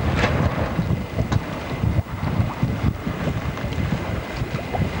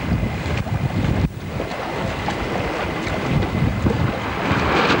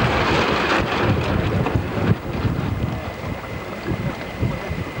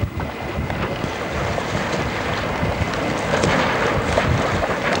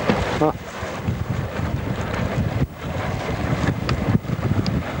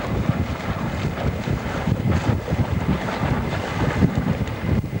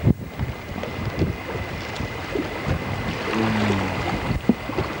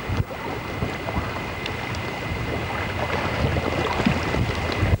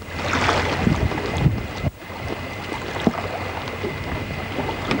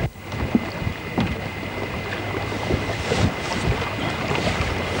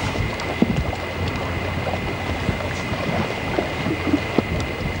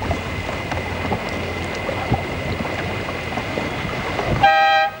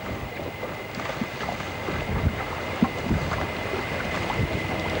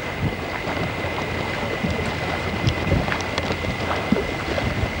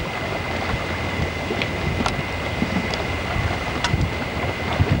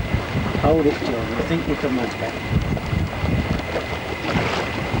 Hold it, John. I think you can much better.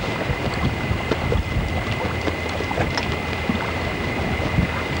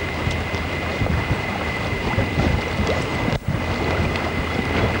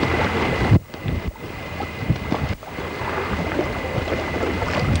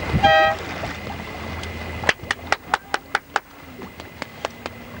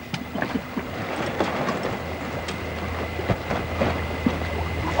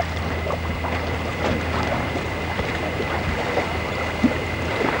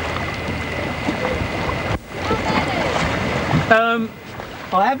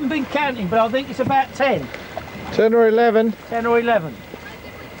 I haven't been counting, but I think it's about 10. 10 or 11? 10 or 11.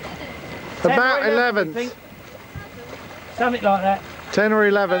 About 11. I think. Something like that. 10 or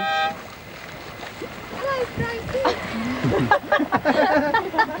 11. Hello, Frankie.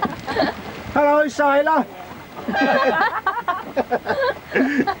 Hello, sailor.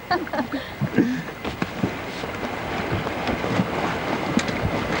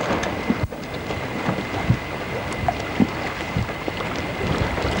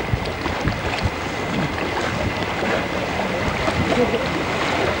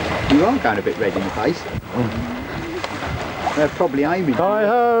 You are going a bit red in the face. They're probably aiming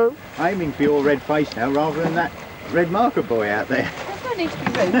for your red face now rather than that red marker boy out there. That's not need to be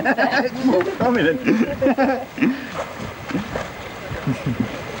rude, is it? It's more prominent.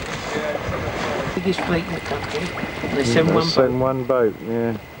 Biggest fleet in the country. They send one boat,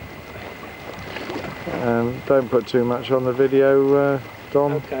 yeah. Don't put too much on the video,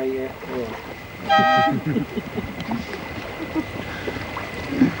 Dom. Okay, yeah.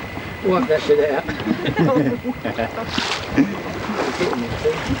 Wipe that shit out.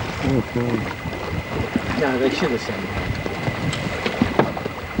 No, they should have sent it.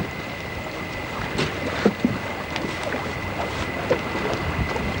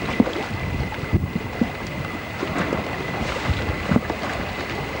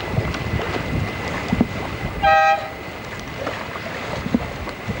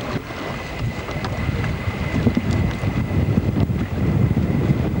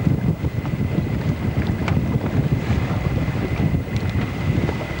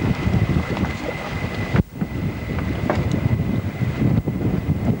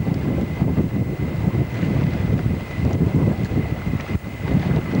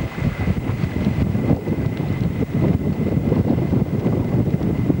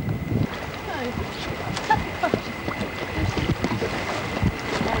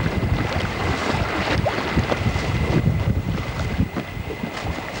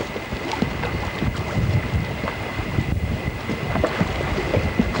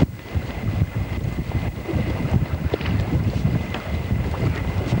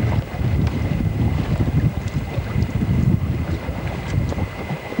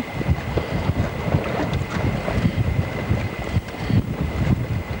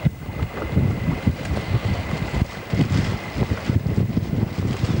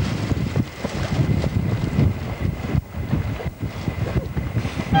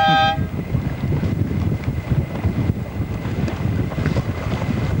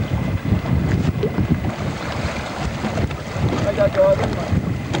 I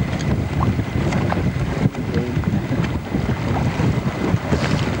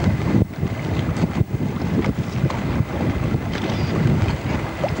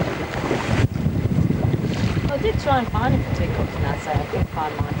did try and find it for 2 cups and I'd say I couldn't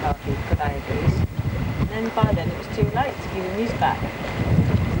find my car key for babies. And then by then it was too late to give him his back.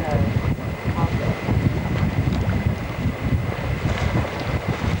 So, I'll go.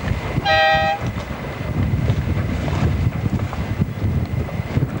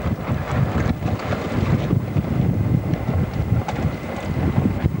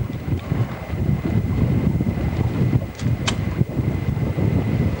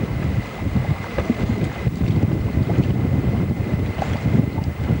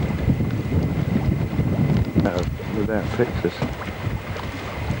 Without pictures.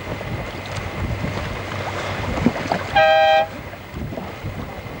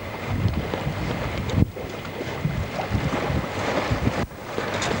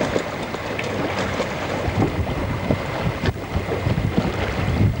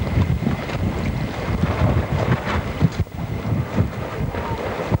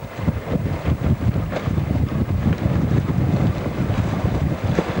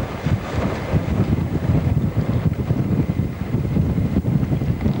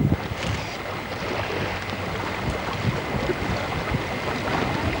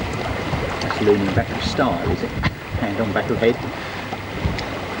 Leaning back to start, is it? Hand on back of head.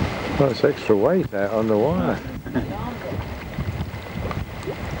 Well, it's extra weight out on the wire.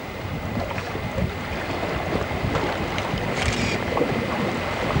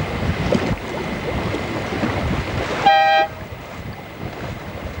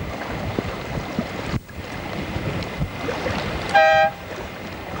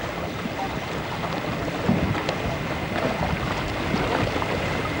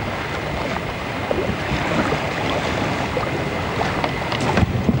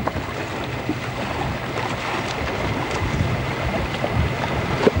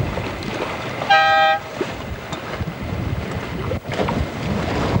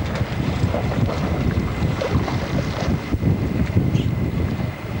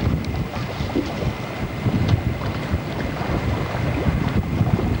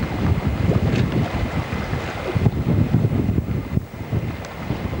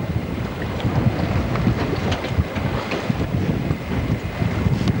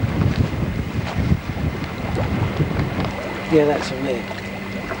 Yeah, that's on there.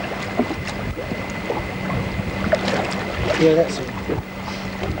 Yeah, that's on.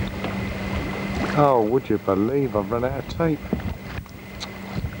 Oh, would you believe I've run out of tape?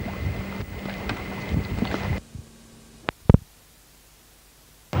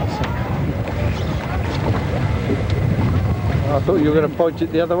 I thought you were going to point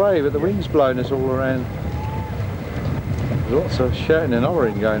it the other way, but the wind's blowing us all around. There's lots of shouting and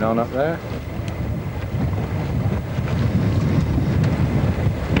hollering going on up there.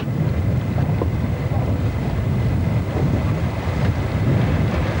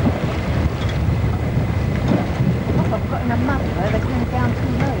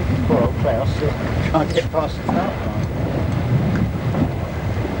 Can't get past the start line.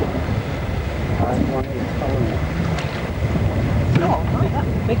 I want to follow it.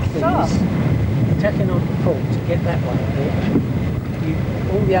 The big thing is tacking on the port to get that way.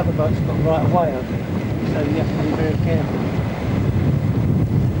 All the other boats got right away on it, so you have to be very careful.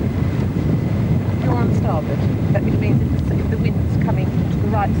 You're on starboard. That means if the wind's coming to the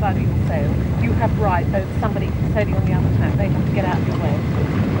right side of your sail, you have right over somebody sailing on the other tack. They have to get out of your way.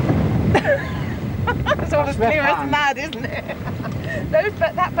 Sort of clear as mad, isn't it?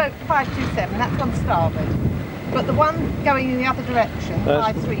 That boat 527, that's on starboard. But the one going in the other direction,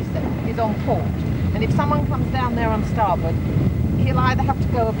 537, is on port. And if someone comes down there on starboard, he'll either have to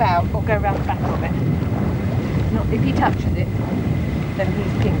go about or go round the back of it. If he touches it, then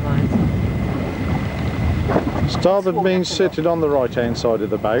he's penalised. Starboard means sitting on the right hand side of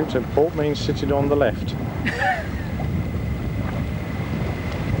the boat, and port means sitting on the left.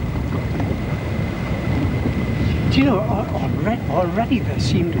 Do you know, already there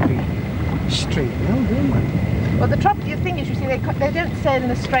seem to be straight now, don't they? Well, the thing is, you see, they don't sail in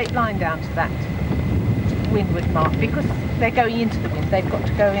a straight line down to that windward mark because they're going into the wind. They've got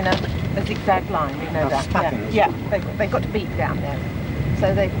to go in a zigzag line. You know that. Yeah. They've got to beat down there.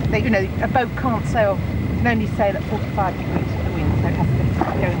 So they, you know, a boat can't sail. Can only sail at 45 degrees for the wind, so it has to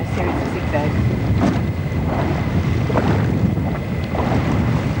go in a series of zigzags.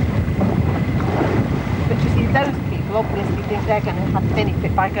 But you see, those people obviously think they're going to have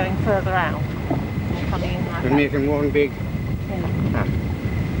benefit by going further out and coming in like and making one big.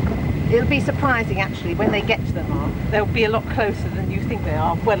 Yeah. It'll be surprising actually when they get to the mark. They'll be a lot closer than you think they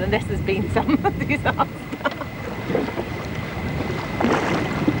are. Well, unless there's been some disaster.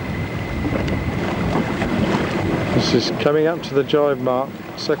 This is coming up to the jibe mark.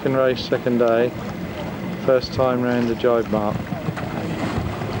 Second race, second day. First time round the jibe mark.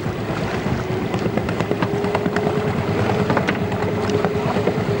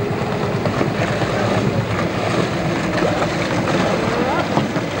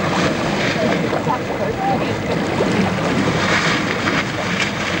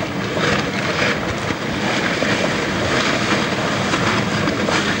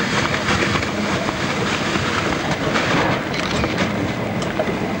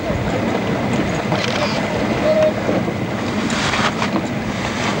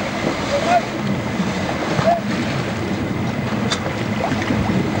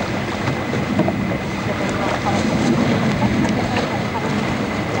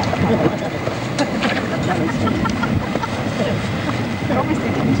 Obviously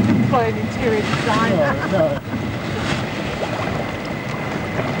didn't employ an interior designer. No.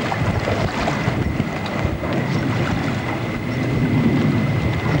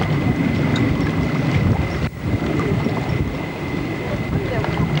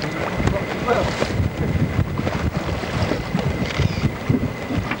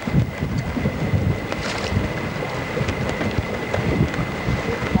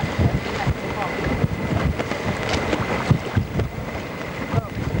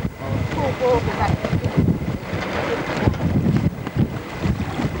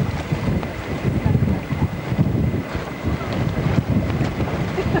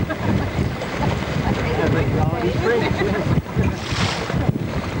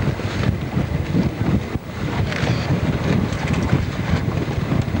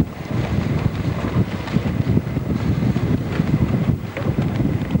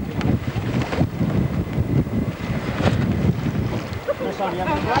 Only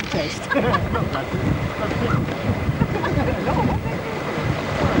have a blood test.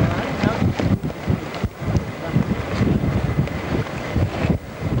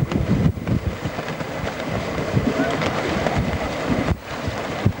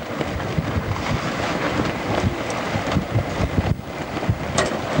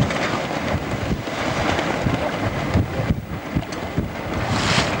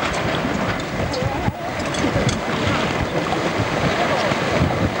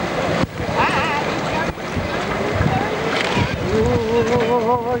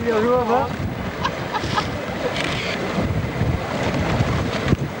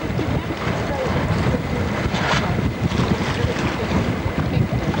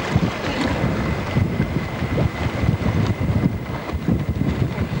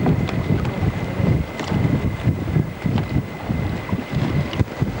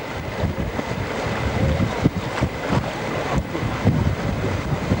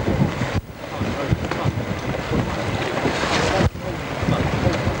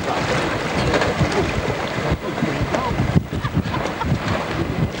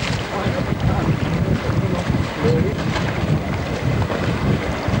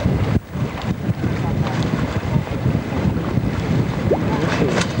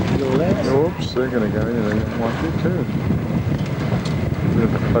 Oops, they're going to go in and they want it too. Bit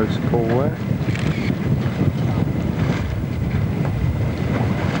of a close call there.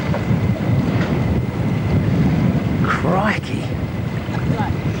 Crikey!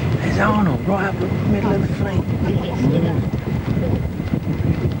 There's Arnold right up the middle of the fleet.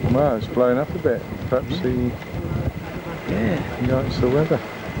 Well, it's blown up a bit. Perhaps he likes the weather.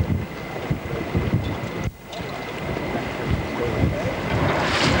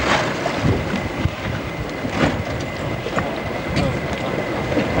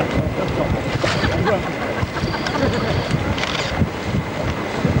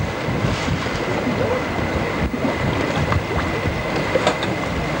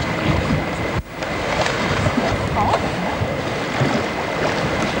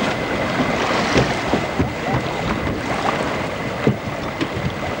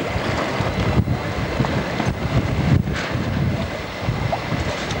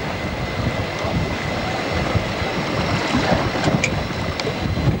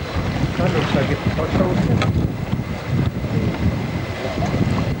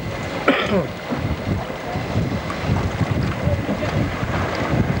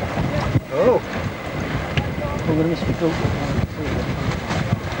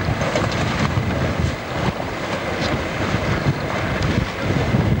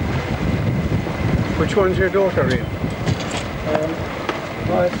 Which one's your daughter in?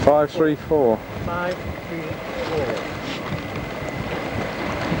 534. 534.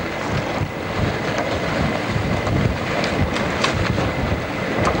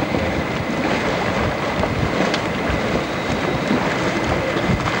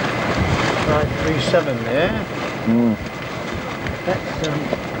 7 there. Mm. That's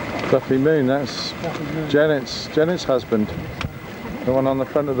Fluffy Moon, that's Janet's husband. The one on the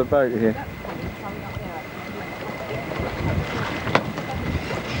front of the boat here.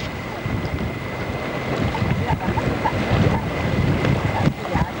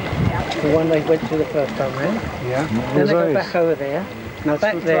 the one they went to the first time round. Yeah. Then they go back over there, That's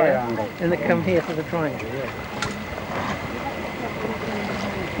back the there, triangle. and they come here to the triangle, yeah.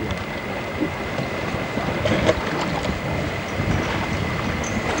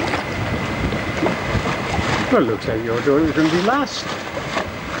 Well, looks like your door is going to be last.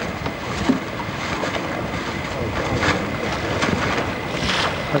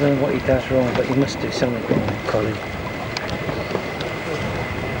 I don't know what he does wrong, but he must do something wrong, Colin.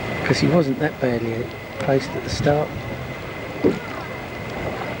 Because he wasn't that badly placed at the start.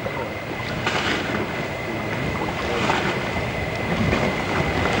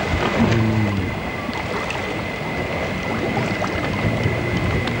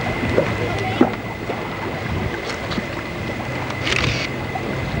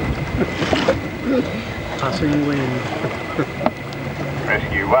 Passing wind.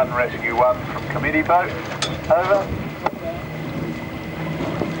 Rescue 1 from committee boat. Over.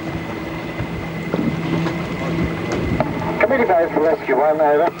 Committee boat from Rescue 1,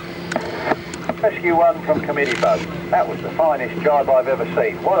 over. Rescue 1 from committee boat. That was the finest job I've ever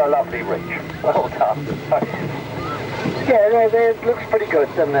seen. What a lovely reach. Well done. Yeah, it looks pretty good,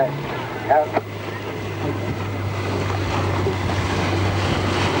 doesn't it?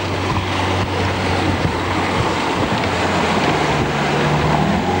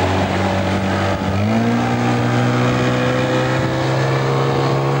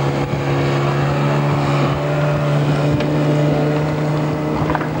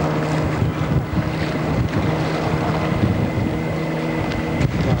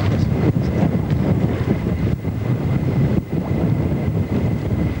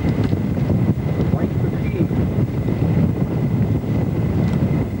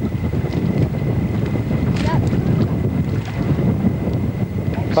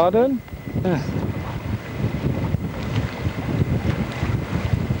 Pardon? Yeah.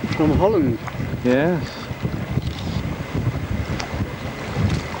 From Holland. Yes.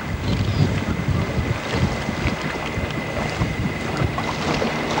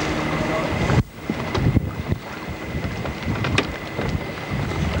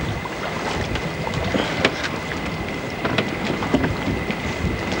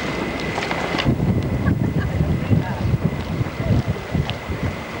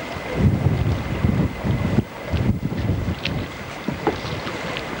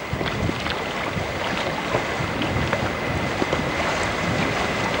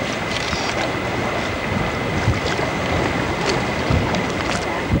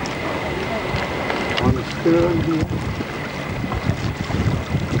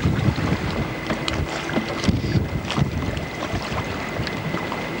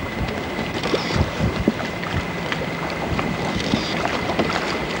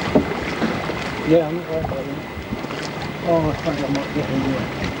 Yeah, I'm not right about that. Oh, I think I might get in here.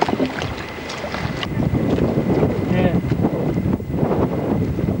 Yeah.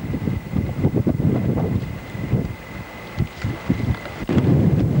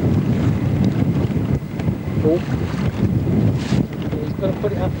 Oh. He's got to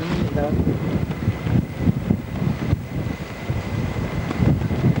put it up in the window.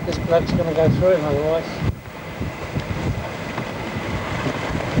 This bloke's going to go through him otherwise.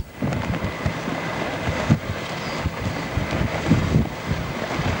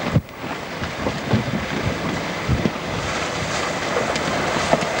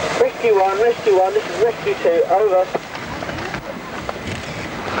 Rescue 1, this is Rescue 2, over.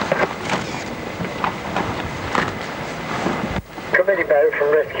 Committee boat from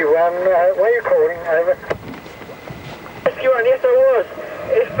Rescue 1, where are you calling, over? Rescue 1, yes I was.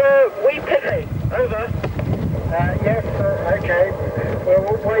 If we pick it, over. Yes, okay.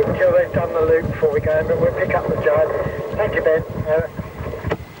 We'll wait until they've done the loop before we go, but we'll pick up the jibe. Thank you, Ben.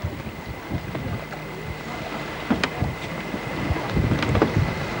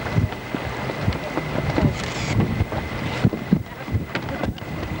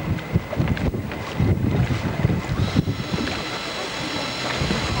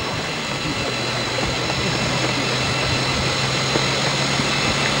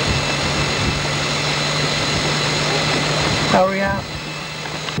 Hurry up.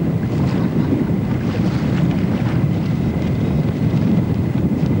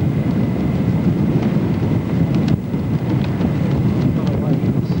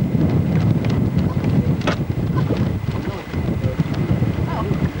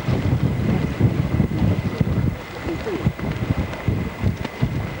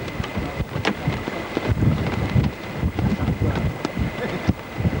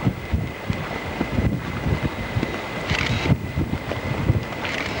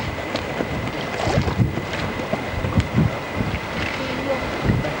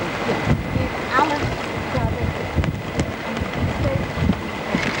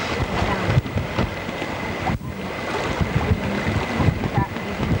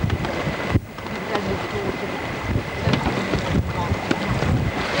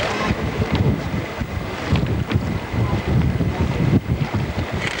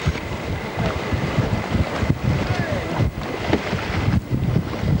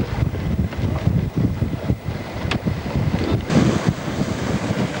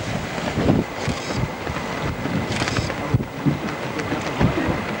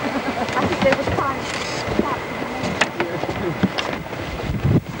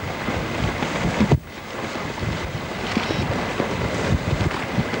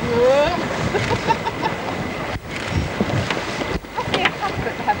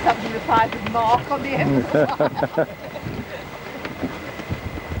 mark on the end.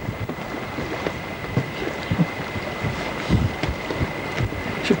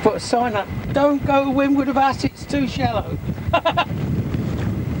 Should put a sign up, don't go to windward of us, it's too shallow.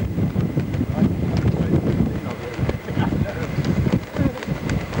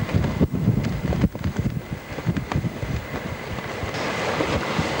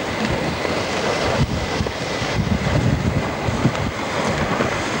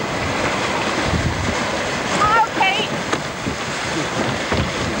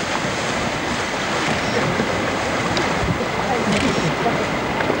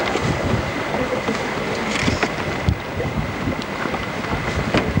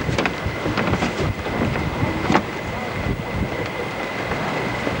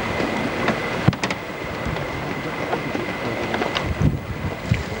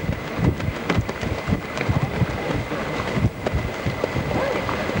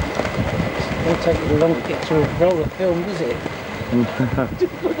 Take it long to get to a roll of film, does it?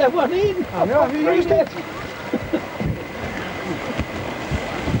 Just put that one in. Oh, no, have you used it?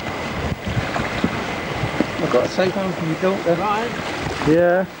 I've got a safe one for your daughter. Right.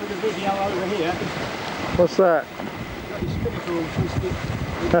 Yeah. Put the video over here. What's that? Got your spinnaker all twisted.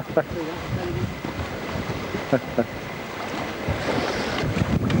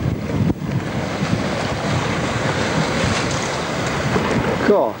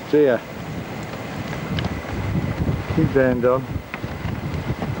 God, dear. Keep going, Don.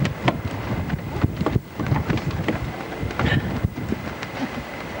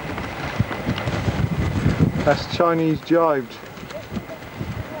 That's Chinese jibed.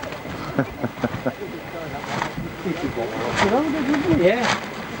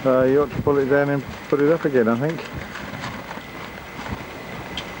 Yeah. You ought to pull it down and put it up again, I think.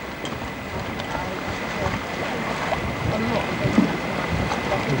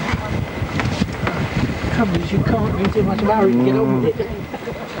 Trouble is you can't be too much of a hurry to get on with it.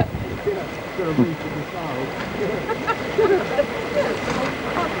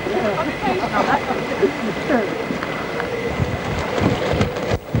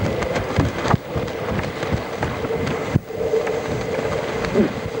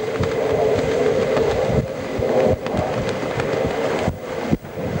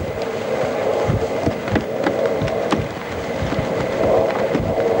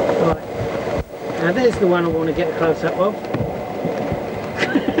 Now there's the one I want to get a close up of.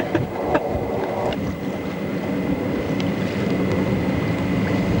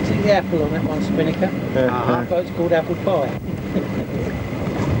 See the apple on that one, Spinnaker? But it's called apple pie.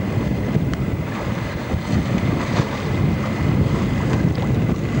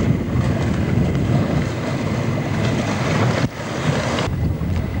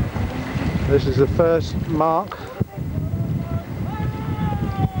 This is the first mark.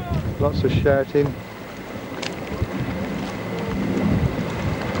 Lots of shouting.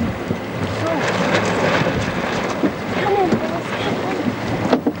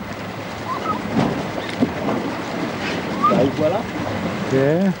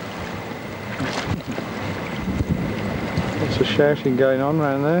 Yeah. Lots of shouting going on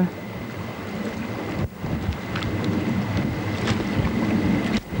around there.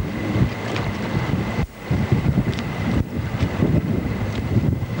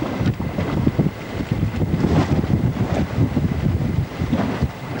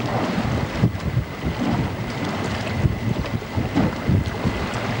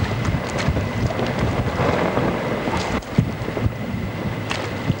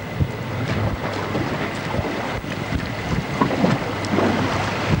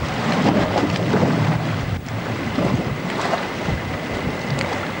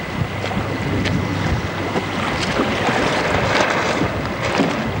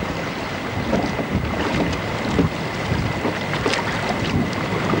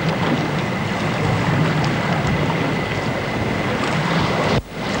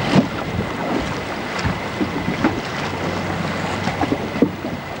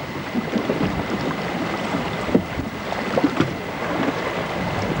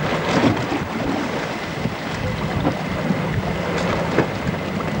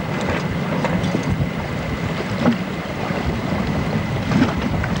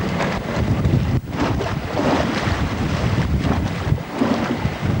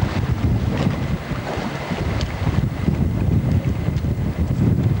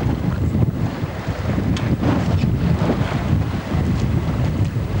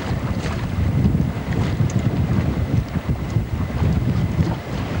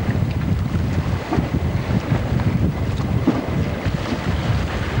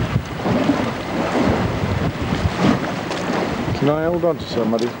 Can I hold on to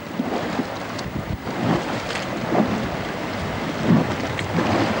somebody?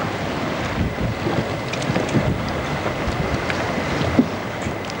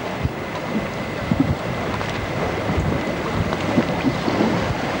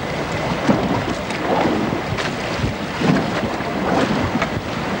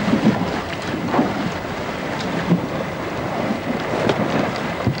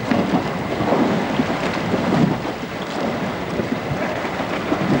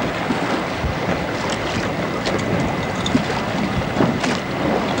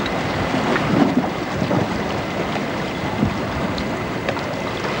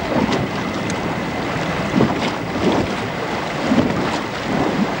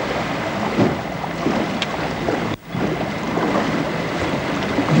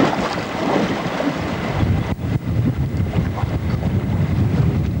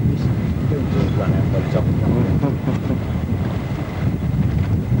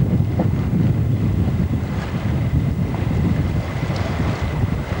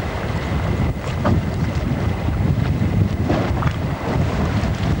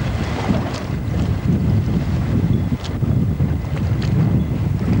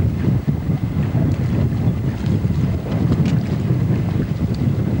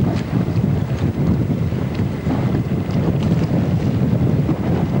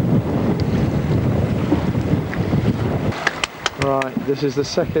 Right, this is the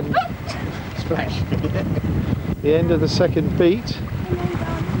second splash. The end of the second beat.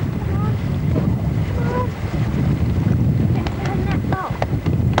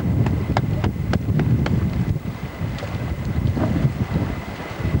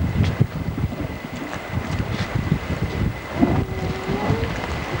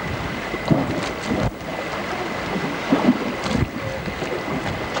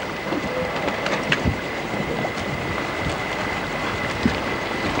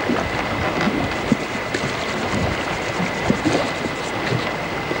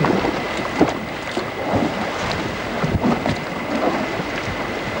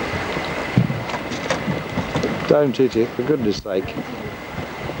 Don't hit it, for goodness sake.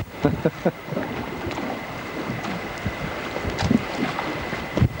 Well,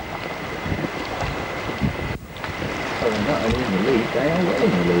 they're not only in the lead, they are well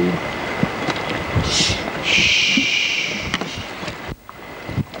in the lead.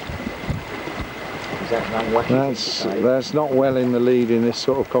 Is that an unwacky That's not well in the lead in this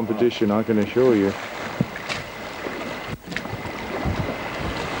sort of competition, I can assure you.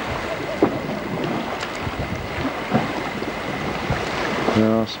 There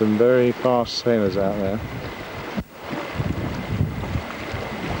are some very fast sailors out there.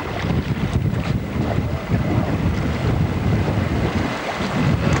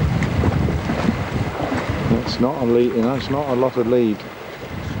 It's not a lead, you know, it's not a lot of lead.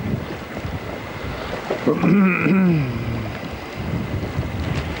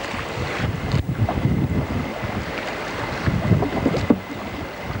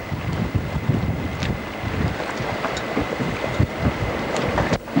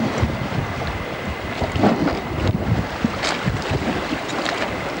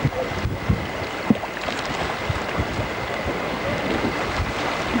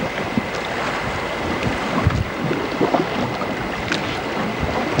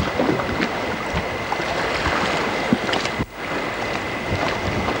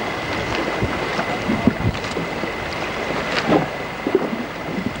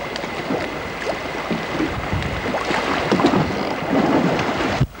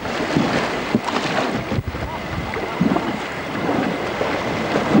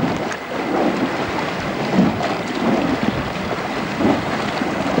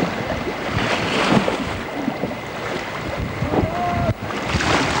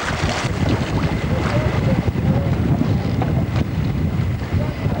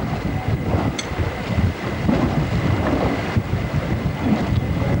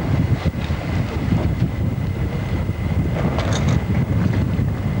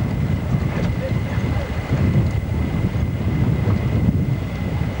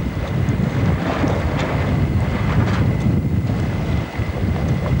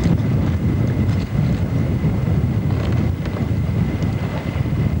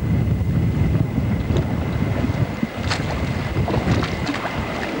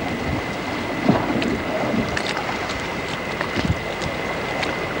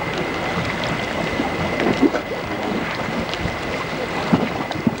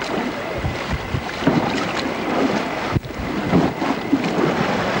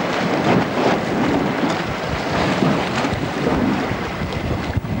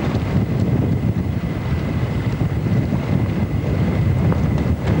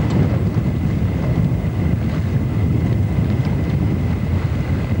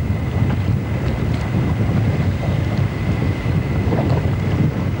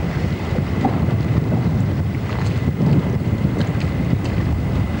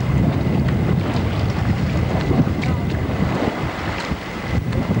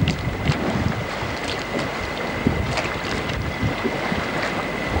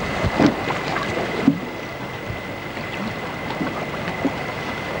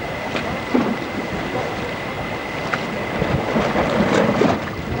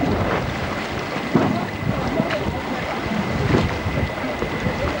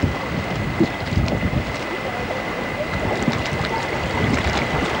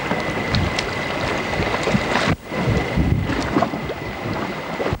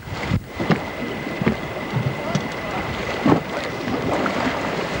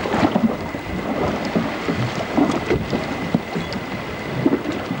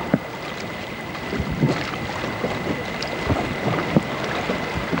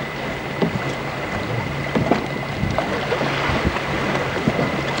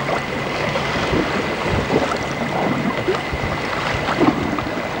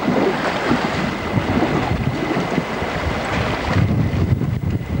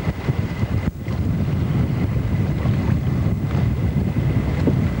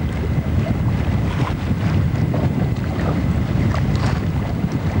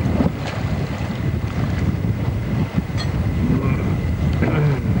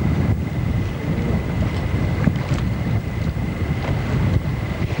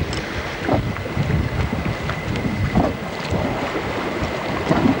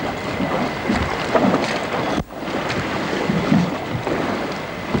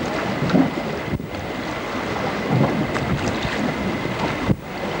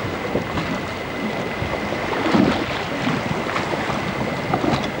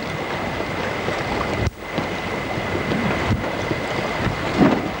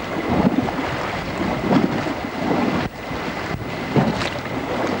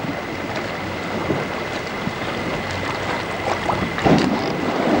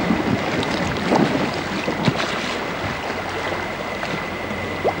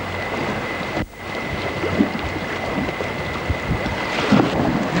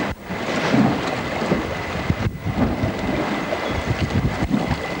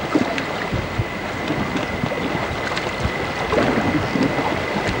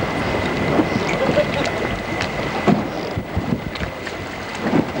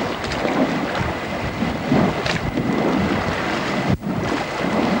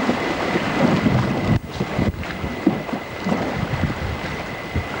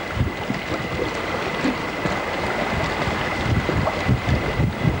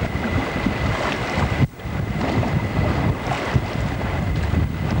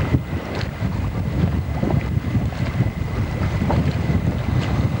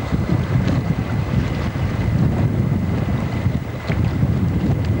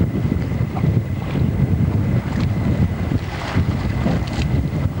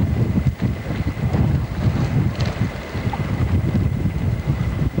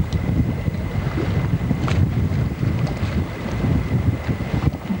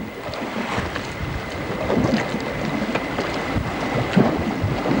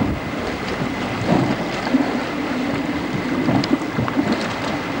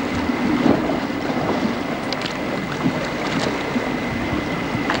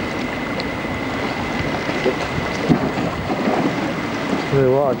 Tell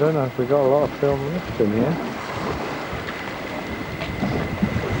you what, I don't know if we got a lot of film left in here.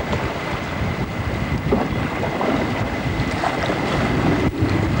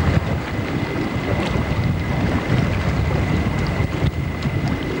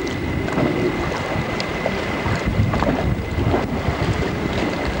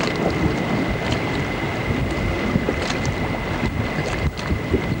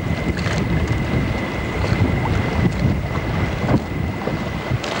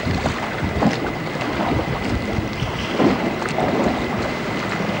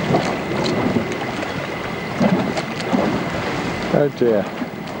 Oh dear.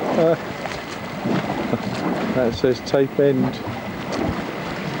 That says tape end.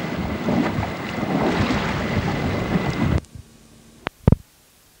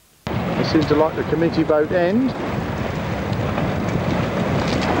 They seem to like the committee boat end.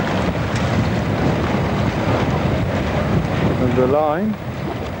 And the line.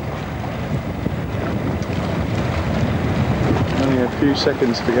 Only a few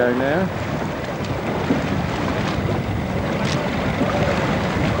seconds to go now.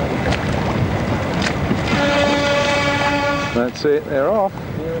 That's it, they're off.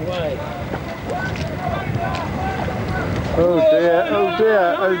 You're away. Oh dear, oh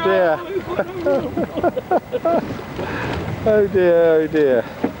dear, oh dear. Oh dear, oh dear.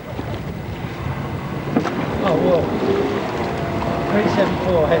 Oh well.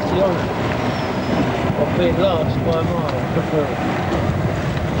 374 has the honour of being last by a mile.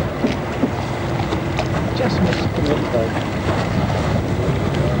 Just missed the committee boat.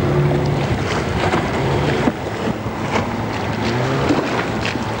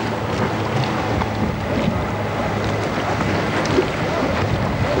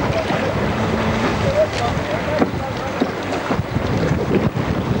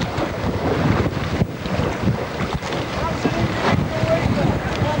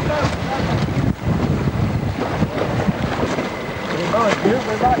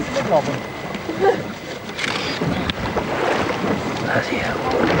 Bloody hell.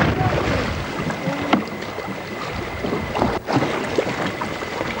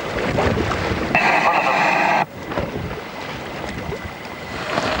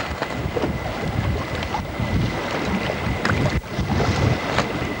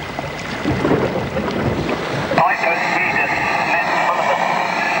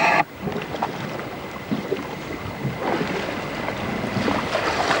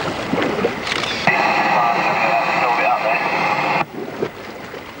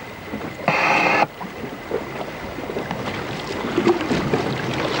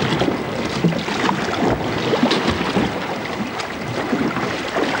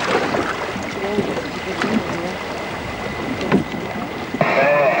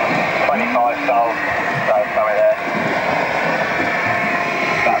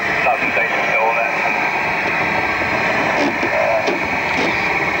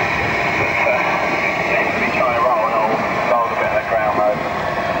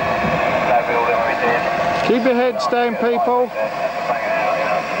 Keep your heads down, people.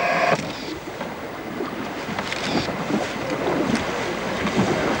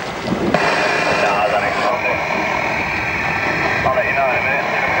 I'll let you know in a minute.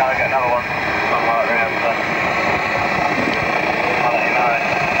 I'll get another one. I'll let you know.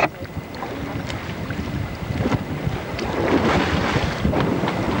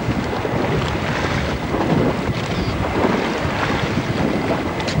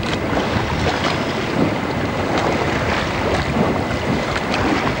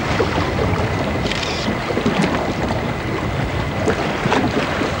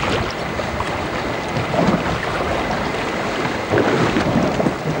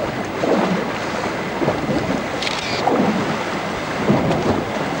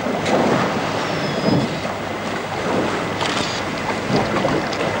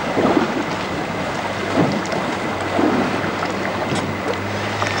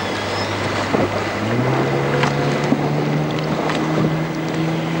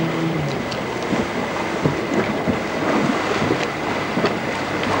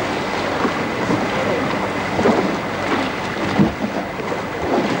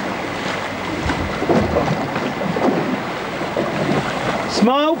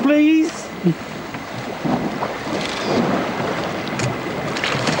 Smile, please.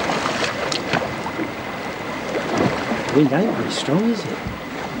 Wind ain't very strong, is it?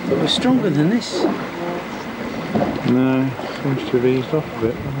 But we're stronger than this. No, seems to have eased off a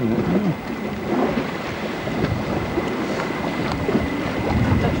bit, hasn't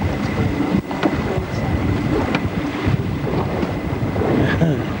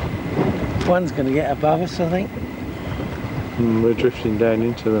it? One's going to get above us, I think. We're drifting down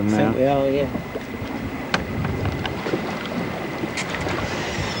into them now. I think we are, yeah.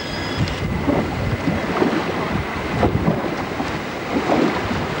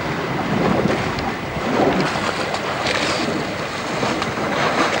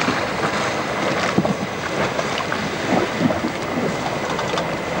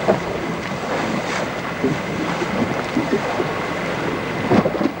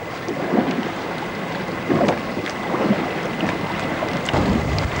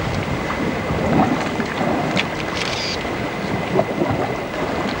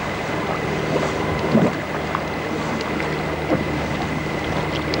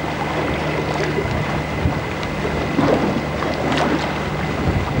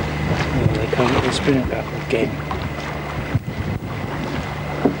 Spin it up again.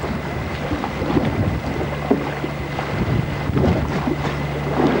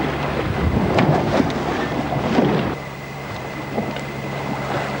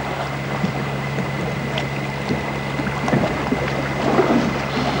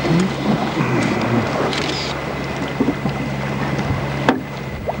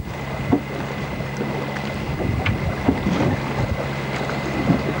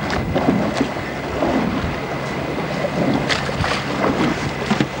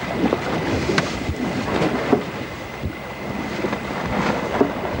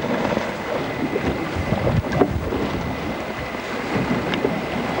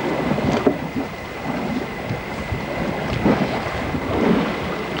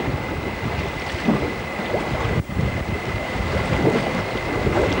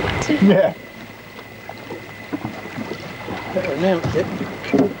 Yeah.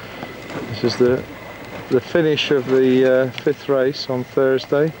 This is the finish of the 5th race on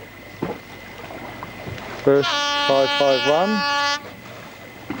Thursday. First 551.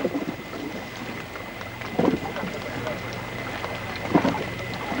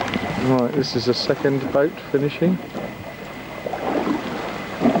 Right, this is the second boat finishing.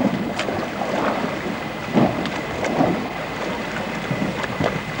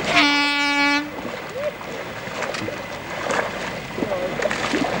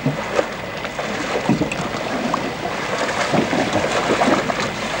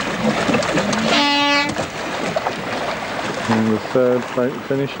 And the third boat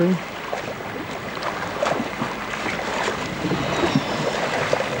finishing.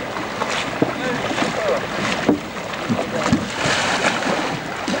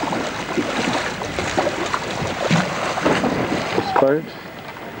 This boat.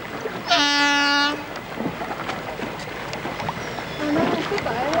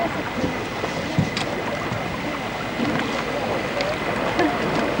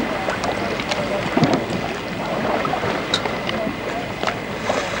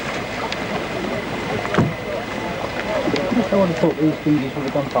 I would have thought these dinghies would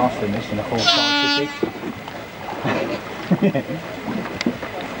have gone faster than this in a 456.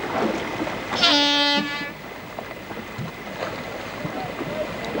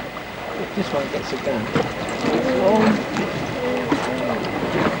 This one gets it down.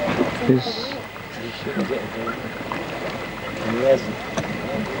 He shouldn't get it down. And he hasn't.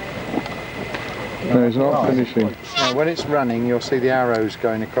 No, he's not finishing. Now, when it's running, you'll see the arrows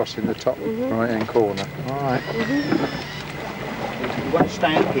going across in the top right-hand corner. All right. You won't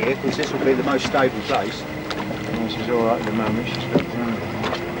stand here because this will be the most stable place. This is all right at the moment. She's got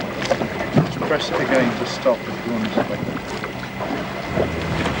Just press it again to stop if you want to stop.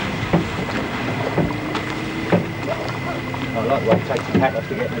 I like the way it takes the hat off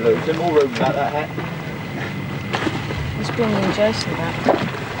to get in the loop. Is there more room like that hat? Let's bring in Jason back.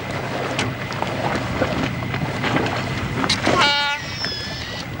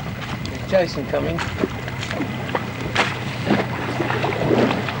 Jason coming.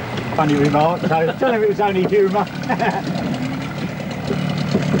 Funny remark, so tell him it was only humour.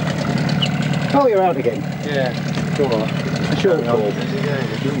 Oh, you're out again. Yeah. It's all right. A short call. You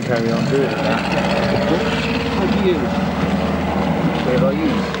can carry on doing it. What do you use? Where I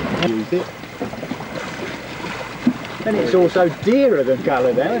use it. And it's also dearer than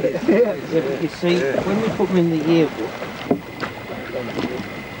colour now, isn't it? Yeah, you see, when we put them in the yearbook,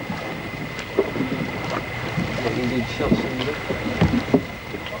 he did shots in the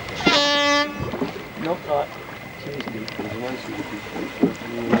not like Tuesday, because once he did shots,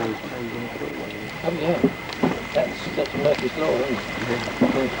 and he always changed on the foot one. Oh yeah, that's Murphy's Law, isn't it?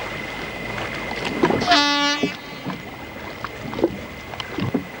 Yeah.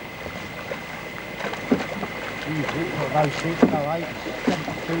 Those 6, 8,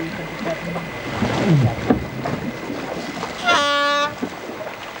 72, 77.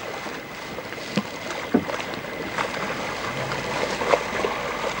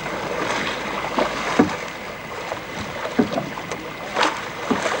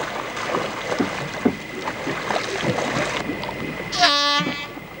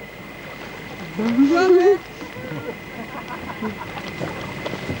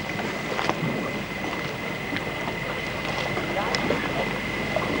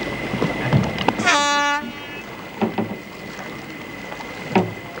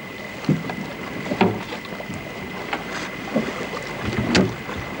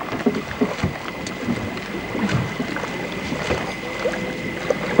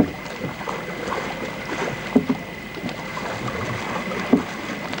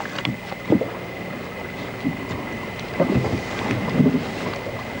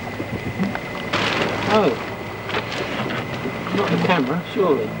 Oh, not the camera,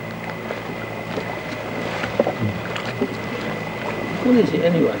 surely. What is it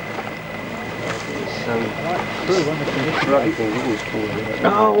anyway?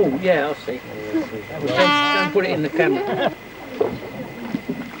 Oh, yeah, I see. Don't put it in the camera.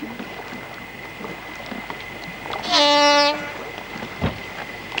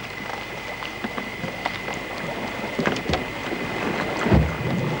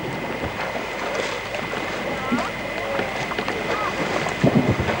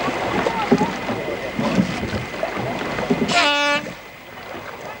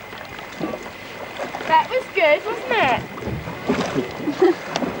 That was good, wasn't it?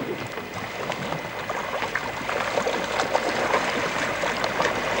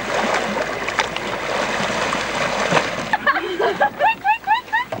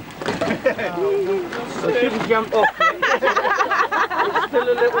 I shouldn't jump off it. It's still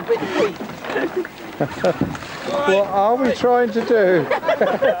a little bit deep. What are we trying to do?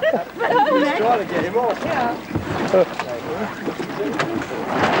 He's trying to get him off. Yeah.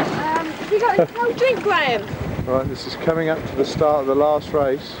 You got a cold drink, Graham? Right, this is coming up to the start of the last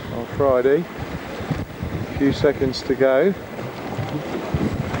race on Friday. A few seconds to go.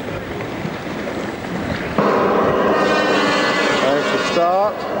 There's the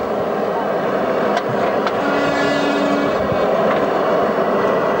start.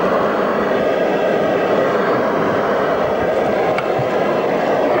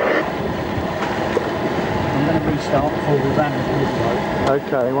 I'm going to restart before we ran the boat.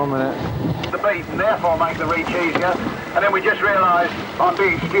 Okay, 1 minute. The beat and therefore make the reach easier. And then we just realised I'm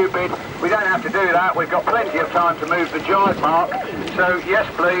being stupid. We don't have to do that. We've got plenty of time to move the jibe mark. So yes,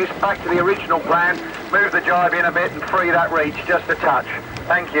 please, back to the original plan. Move the jibe in a bit and free that reach just a touch.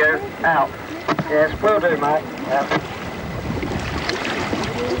 Thank you. Out. Yes, will do, mate. Yeah.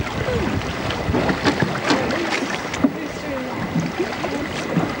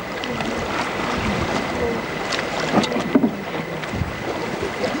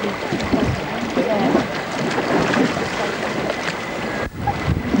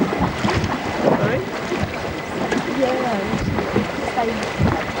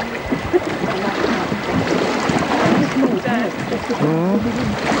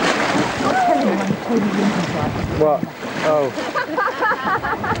 What? Oh.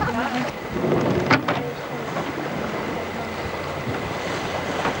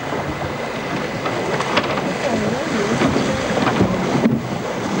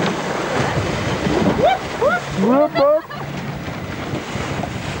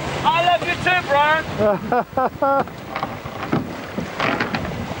 I love you too, Brian.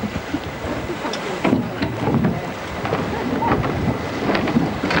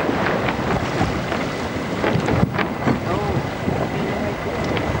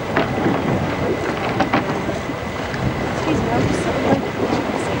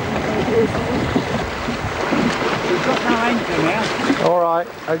 We've got no anchor now. All right,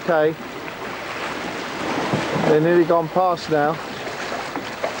 okay. They're nearly gone past now.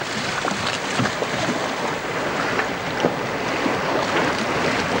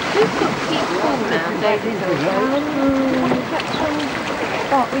 We've got people now, don't we?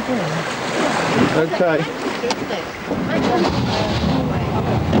 What we doing? Okay.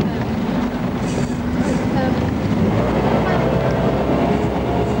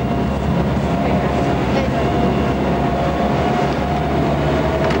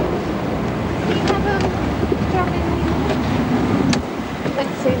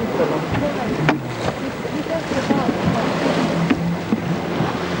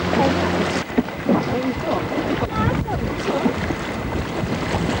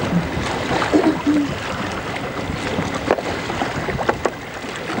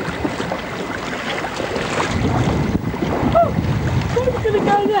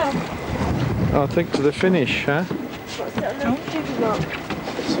 I think to the finish, huh?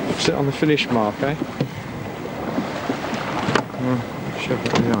 Sit on the finish mark, eh? Shove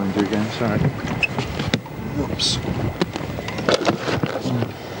it behind you again, sorry. Whoops.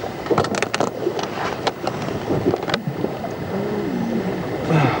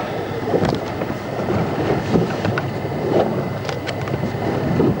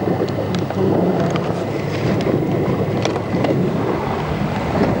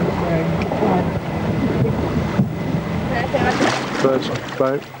 First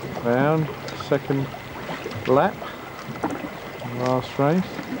boat round, second lap, last race.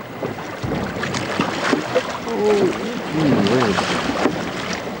 Oh,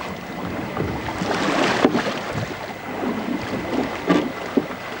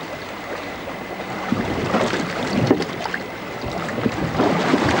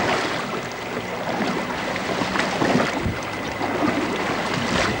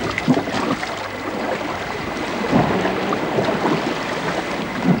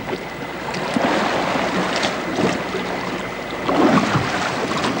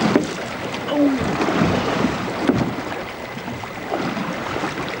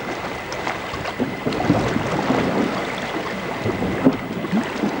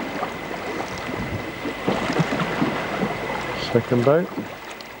 second boat.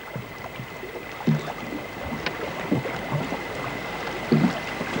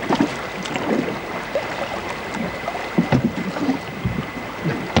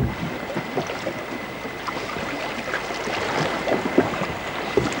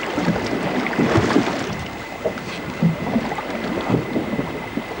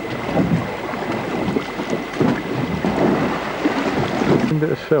 A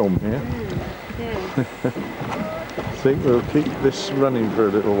bit of film here. I think we'll keep this running for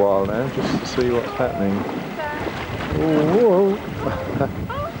a little while now, just to see what's happening. Whoa.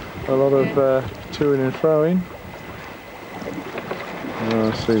 A lot of toing and froing.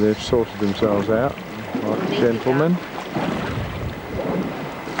 I see they've sorted themselves out, like gentlemen.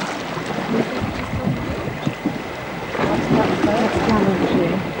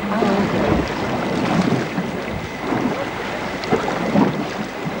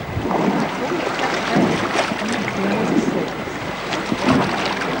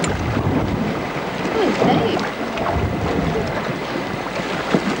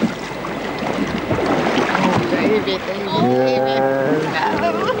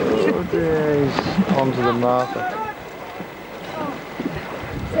 Onto the marker.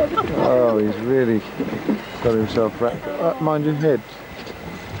 Oh, he's really got himself wrapped up. Mind your head,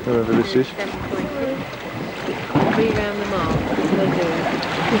 whoever this is. 3 round the mark, that's what I do.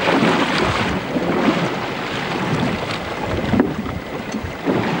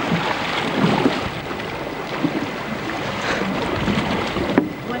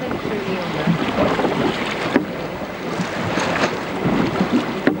 1 and 3 on that.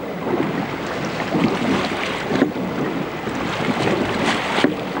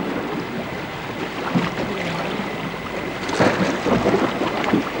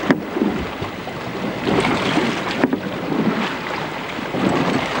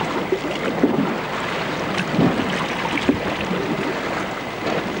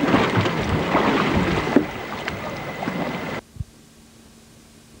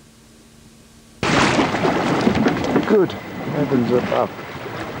 Good heavens above.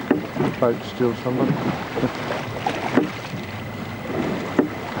 Boat still somebody.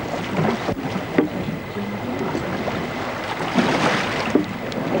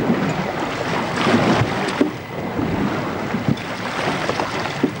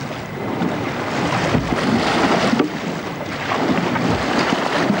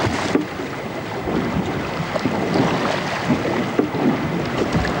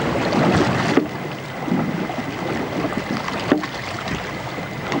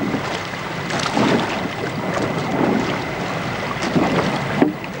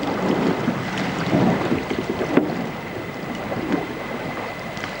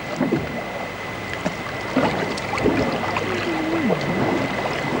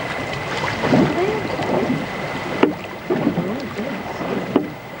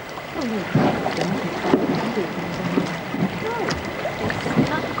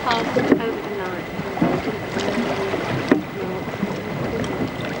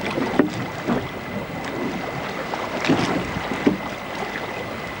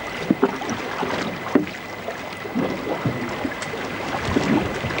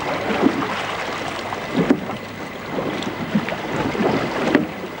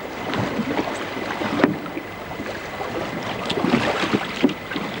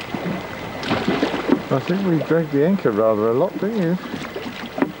 I think we dragged the anchor rather a lot, didn't you?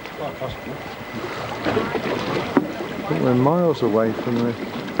 Quite possible. I think we're miles away from the...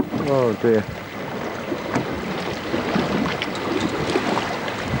 Oh dear.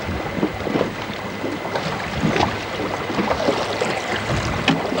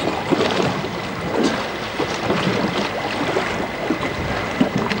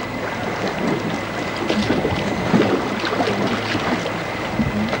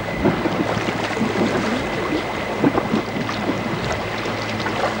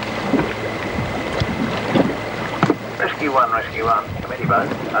 Rescue 1, Rescue 1. Committee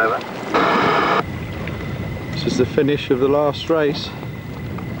boat, over. This is the finish of the last race.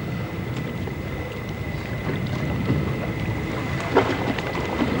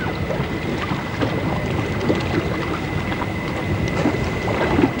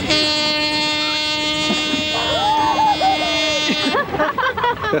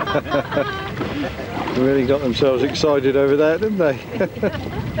 Really got themselves excited over that, didn't they?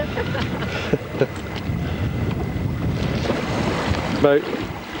 Boat.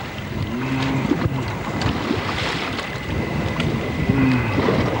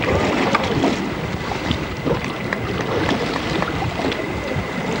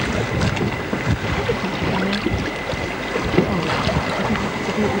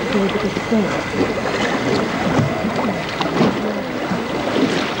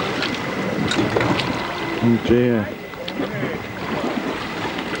 Oh dear.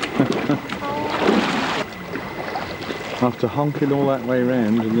 After honking all that way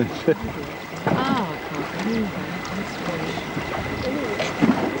round and then Oh, I can't believe that. That's funny.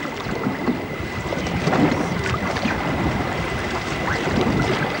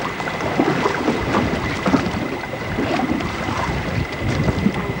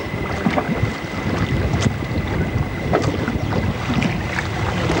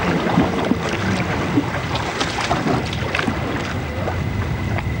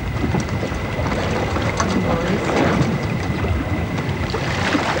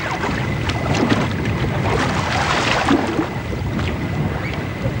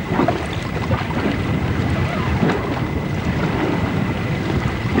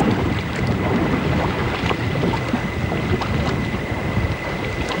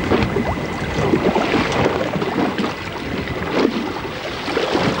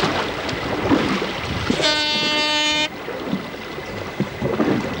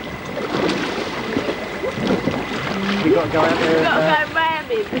 You've got to go out there. You've got to go round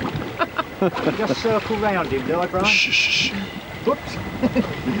him. Just circle round him, do I, Brian? shh. Whoops.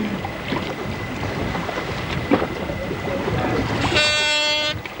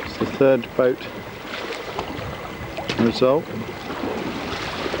 It's the third boat result.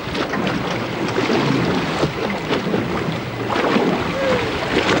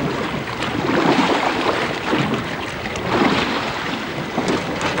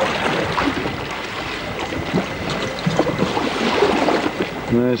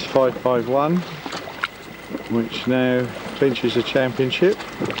 And there's 551, which now clinches the championship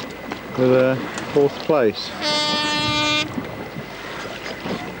with a 4th place.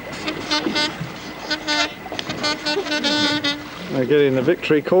 They're getting the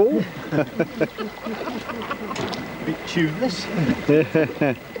victory call. Bit tuneless.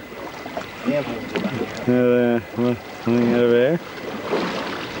 Yeah. There, I think over here.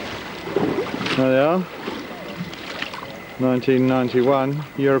 There they are. 1991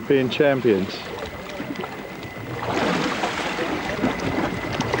 European champions.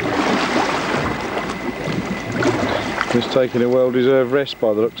 Just taking a well-deserved rest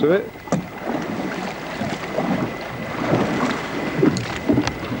by the looks of it.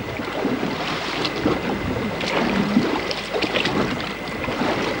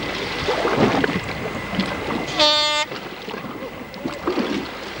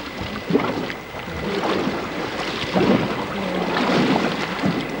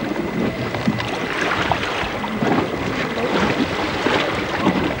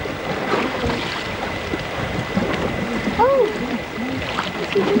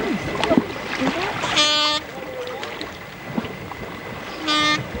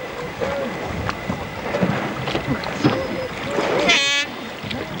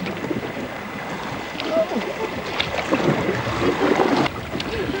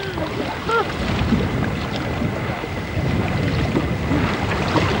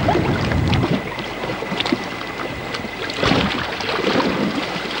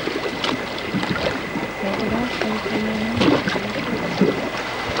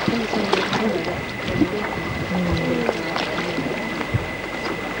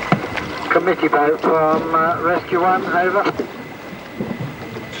 Committee boat from Rescue 1, over.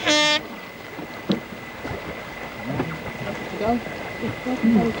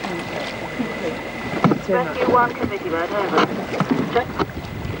 Rescue 1, committee boat, over. Check.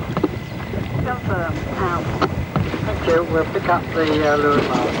 Confirm, out. Thank you, we'll pick up the lure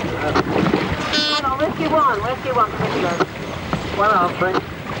mast. Hold on, Rescue 1, committee boat. One answering.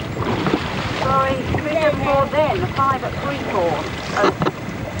 Sorry, 3 at 4 then, 5 at 3-4. Over.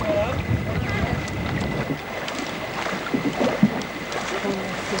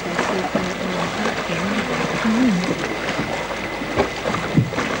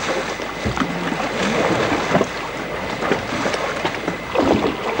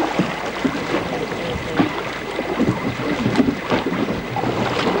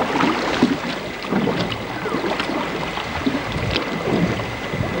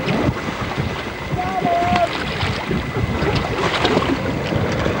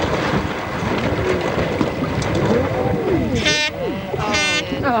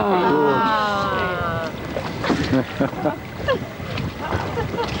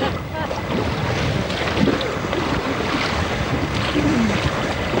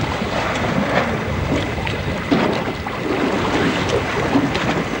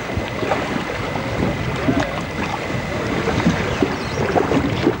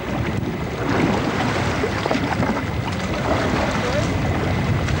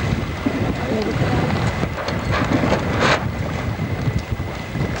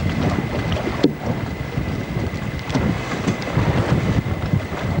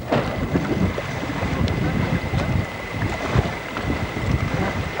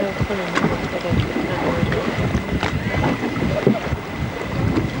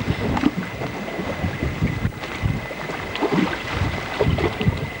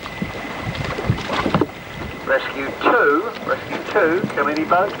 Rescue 2, committee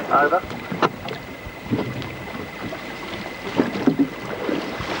boat, over.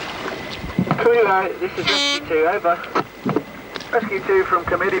 Committee, this is Rescue 2, over. Rescue 2 from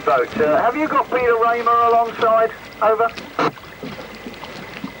committee boat. Have you got Peter Raymer alongside? Over.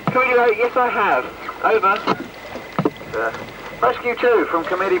 Committee boat, yes I have. Over. Rescue 2 from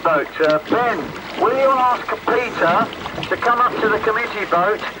committee boat. Ben, will you ask Peter to come up to the committee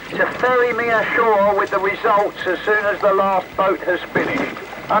boat to ferry me ashore with the results as soon as the last boat has finished?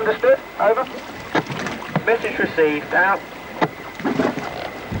 Understood? Over. Message received. Out.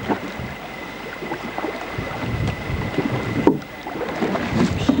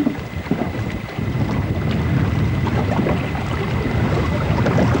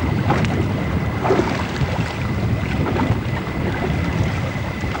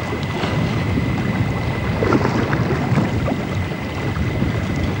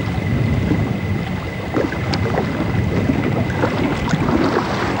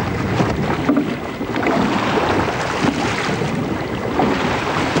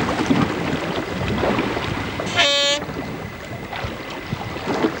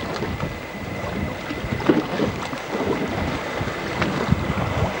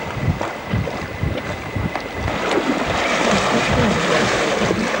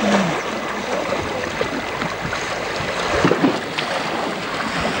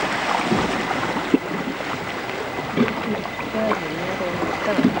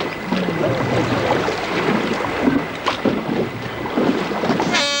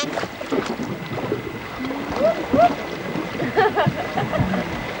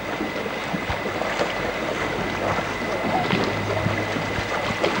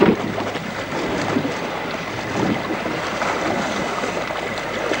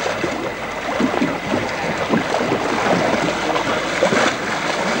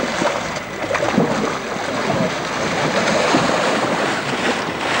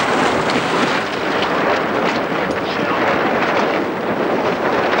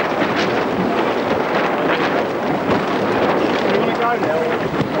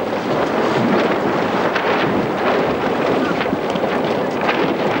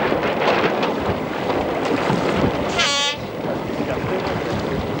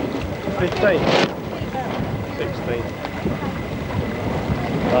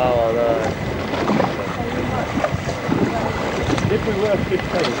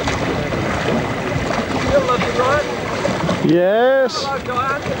 Yes.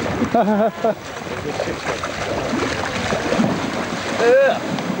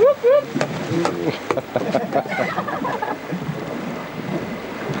 Whoop, whoop.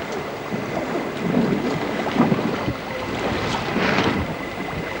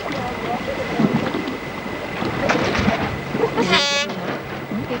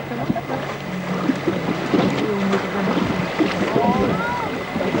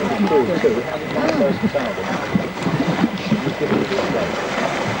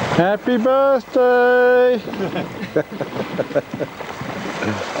 Happy birthday!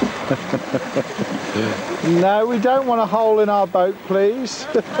 No, we don't want a hole in our boat, please.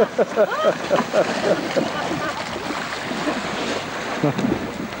 All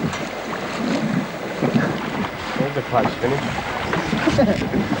the club's finished.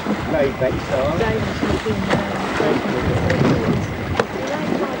 Laid back start.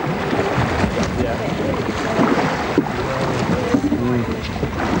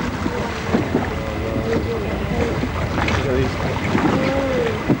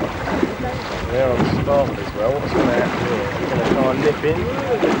 They're on starboard as well. What's going to happen here? He's going to try and nip in.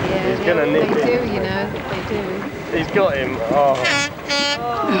 Yeah, he's going to nip in. They do, you know. They do. He's got him. Oh.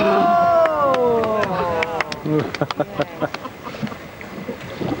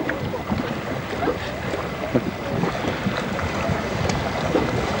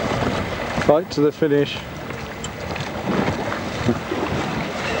 Right to the finish.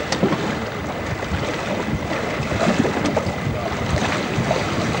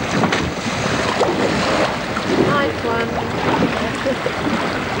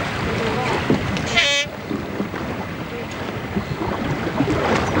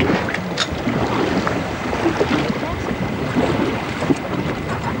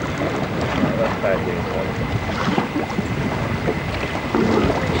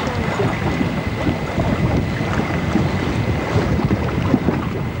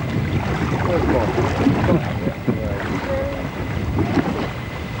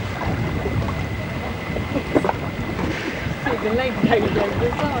 Is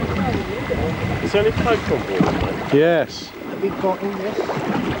there any coke on board? Yes. A big bottle, yes.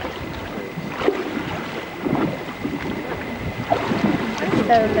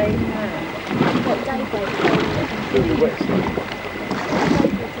 Slowly. What Daybreak? There's a Whitstable.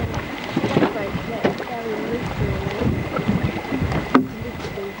 Daybreak, yeah, very literally.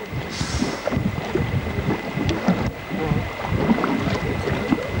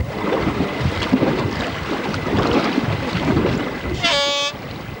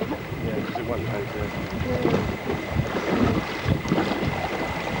 Yeah, because it won't take there.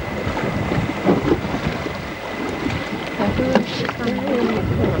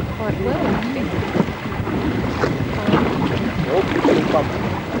 Quite well, I think.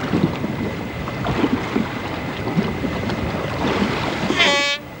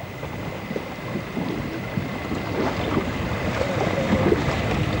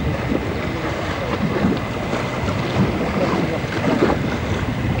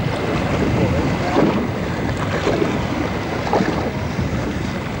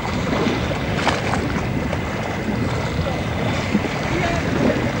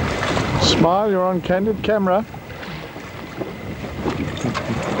 Smile, you're on candid camera.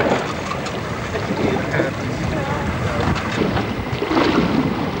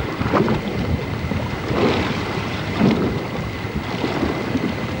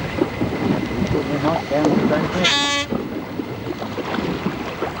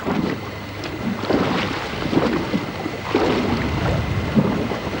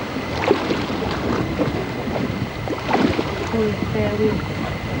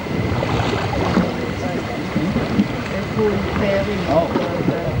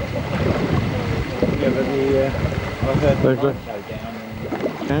 Yeah, but I've heard the They've got- light go down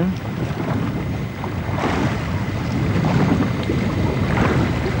and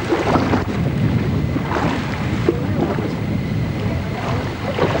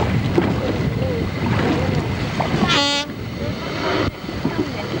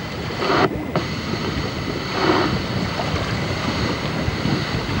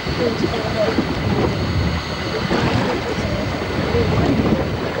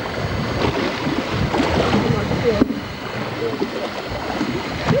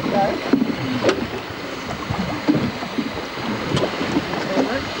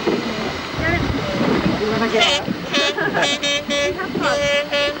Yeah.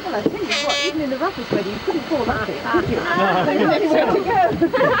 Well, I tell you what, even in the roughest weather, you couldn't fall up it, could you? No. There was anywhere to go.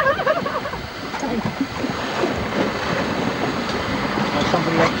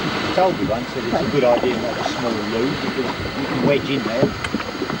 somebody actually told me once that it's a good idea to have a small loo because you can wedge in there.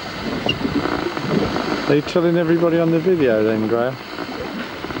 Are you telling everybody on the video then, Graham?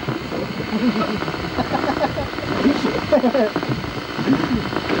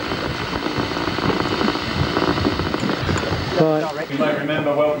 You might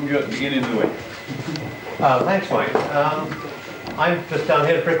remember welcome you at the beginning of the week. Thanks, Mike. I'm just down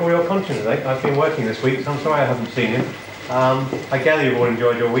here to prick all your conscience, I think. I've been working this week, so I'm sorry I haven't seen you. I gather you've all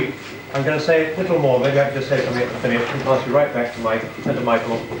enjoyed your week. I'm going to say a little more, maybe I can just say something at the finish and pass you right back to Mike and to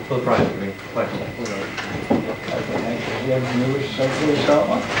Michael for the prize giving. Michael.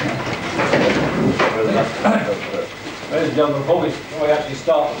 Ladies and gentlemen, before we actually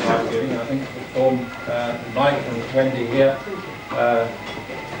start the prize giving, I think before Mike and Wendy here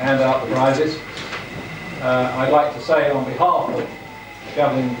hand out the prizes, I'd like to say on behalf of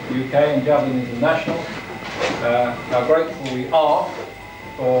Javelin UK and Javelin International how grateful we are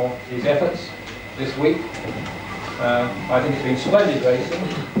for his efforts this week. I think it's been splendid racing.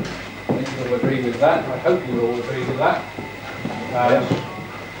 I think you'll agree with that. I hope you'll all agree with that.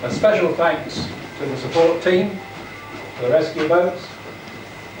 A special thanks to the support team, to the rescue boats,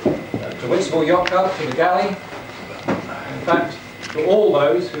 to Whitstable Yacht Club, to the galley, in fact to all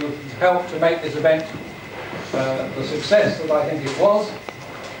those who helped to make this event the success that I think it was,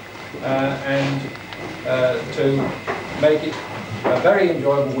 and to make it a very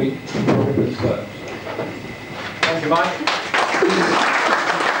enjoyable week for all concerned. Thank you, Mike.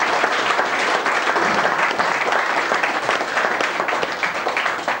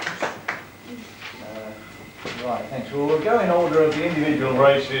 Right, thanks. Well, we'll go in order of the individual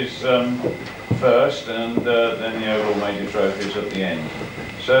races first, and then the overall major trophies at the end.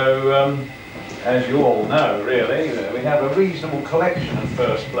 So, as you all know, really, we have a reasonable collection of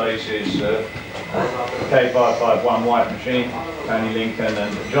first places. K551 White Machine, Tony Lincoln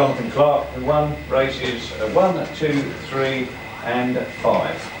and Jonathan Clark, who won races 1, 2, 3 and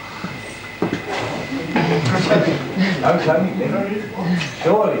 5. Oh, Tony Lincoln.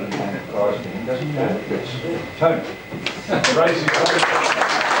 Surely he can have prize giving, doesn't he? Yes. Tony. The race is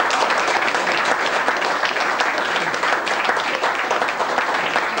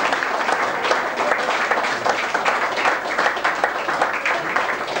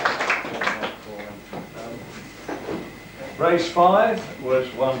race 5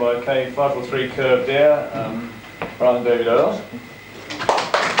 was won by K543 Curved Air, Brian David Earl.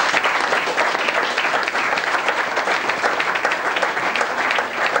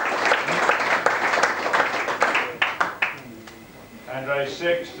 And race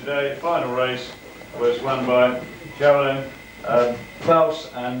 6 today, final race, was won by Javelin,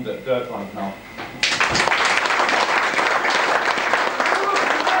 Klaus and Dirk Lanknall.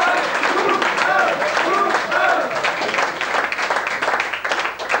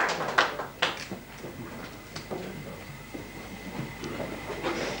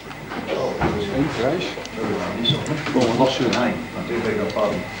 Oh, I lost your name. I do beg your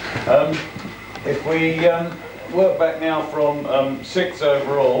pardon. If we work back now from 6th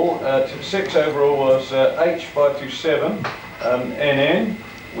overall, 6th overall was H527 NN,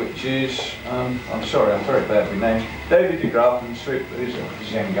 which is, I'm sorry, I'm very bad with names, David de Graaf and Sweet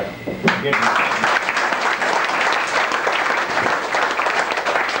Zenga.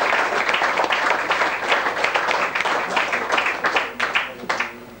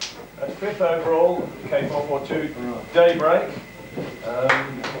 At 5th overall, K442 Daybreak.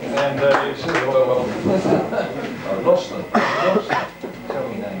 And it's I've lost them. Tell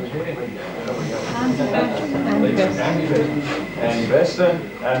me names. Andy Vester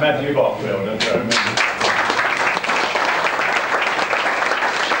and Matthew Bockfield.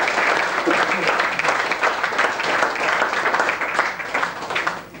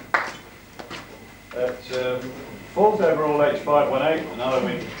 At 4th overall H518, another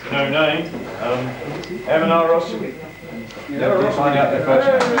with no name, M&R Rossi. They'll find out their first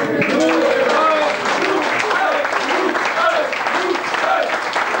name.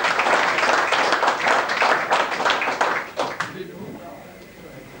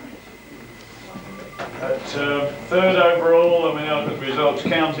 At 3rd overall, and we now look at the results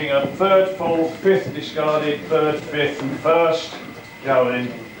counting up 3rd, 4th, 5th discarded, 3rd, 5th and 1st,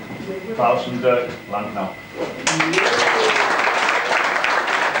 Javelin, Klaus and Dirk Lanknall.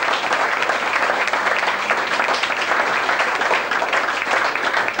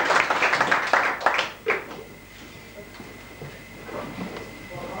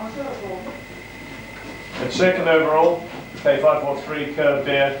 At 2nd overall, K543 Curved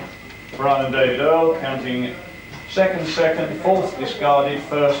Air, Brian and David Earl, counting 2nd, 2nd, 4th discarded,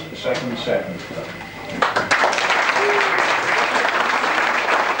 1st, 2nd, 2nd.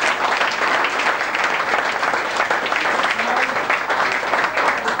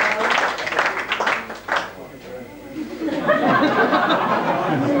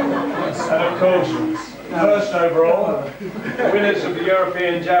 And of course, 1st overall, winners of the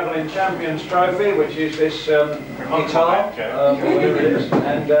European Javelin Champions Trophy, which is this guitar, whatever it is,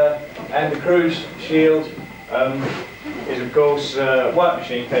 and the Cruise Shield is of course White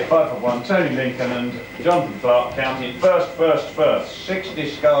Machine K541, Tony Lincoln and Jonathan Clark, counting 1st, 1st, 1st, 6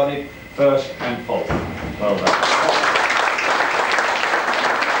 discarded, 1st and 4th. Well done.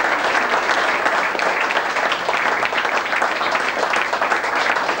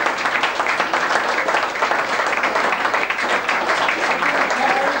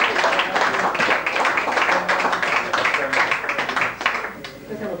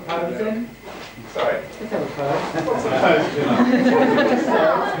 Sorry.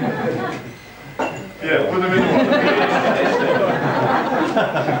 Yeah, put them in one.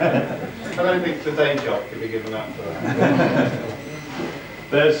 I don't think the day job could be given up for that.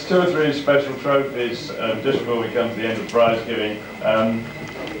 There's 2 or 3 special trophies just before we come to the end of the prize giving.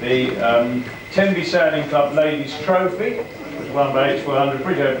 The Tenby Sailing Club Ladies Trophy was won by H400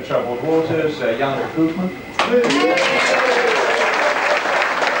 Bridge Over Troubled Waters, Jan Koopman.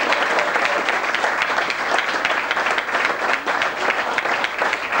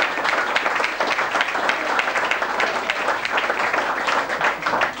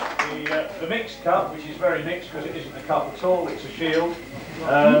 The mixed cup, which is very mixed because it isn't a cup at all, it's a shield,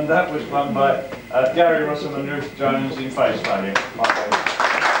 and that was won by Gary Russell and Ruth Jones in face value.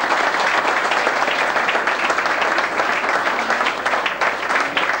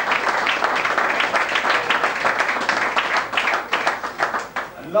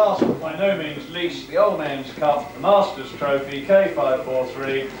 And last but by no means least, the Old Man's Cup, the Masters Trophy,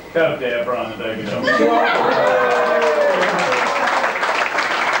 K543, Curved Air, Brian and David Hill.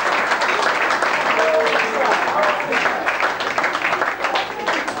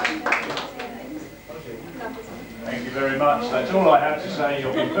 Thank you very much. That's all I have to say.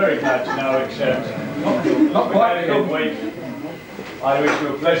 You'll be very glad to know, except not quite a good week. I wish you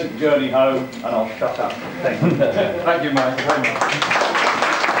a pleasant journey home, and I'll shut up. Thank you. Thank you, Mike, very much.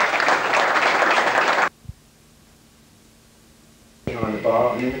 Behind the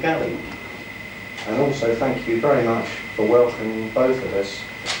bar and in the galley. And also thank you very much for welcoming both of us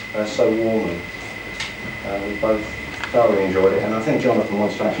so warmly. We both thoroughly enjoyed it, and I think Jonathan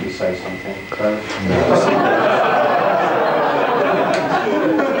wants to actually say something.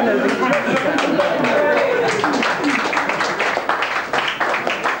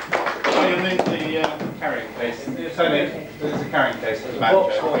 There's a carrying case at the back.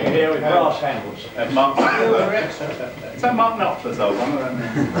 Box for you here with brass handles. Mark Is that Mark Knopfler's old one?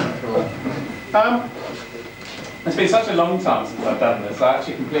 It's been such a long time since I've done this, I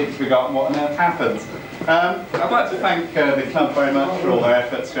actually completely forgotten what on earth happened. I'd like to thank the club very much for all their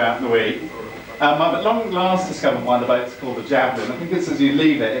efforts throughout the week. I've at long last discovered one of the boats called the Javelin. I think it's as you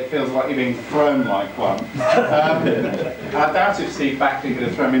leave it, it feels like you're being thrown like one. I doubt if Steve Backley could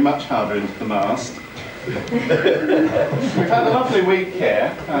have thrown me much harder into the mast. We've had a lovely week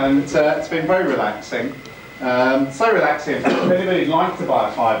here, and it's been very relaxing. So relaxing, if anybody'd like to buy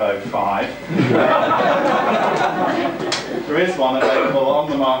a 505, there is one available on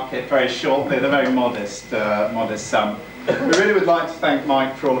the market very shortly at a very modest sum. We really would like to thank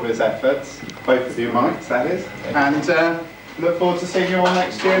Mike for all of his efforts, both of you Mike, that is, and look forward to seeing you all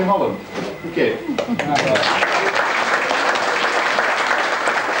next year in Holland. Thank you.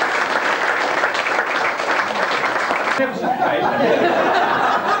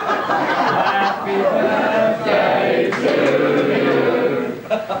 Happy birthday to you.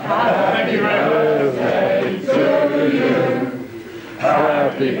 Happy birthday to you.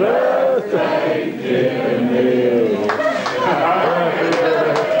 Happy birthday, dear Neil. Happy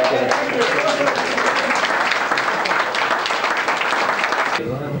birthday.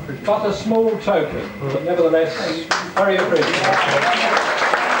 But a small token, but nevertheless very appreciated.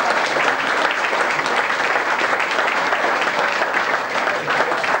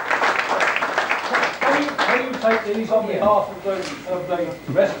 Take these on behalf of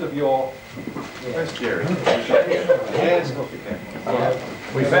the rest of your... Where's Jerry? Yes, of course we can.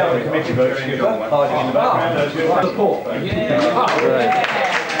 We found the committee votes hiding in the background. Support vote.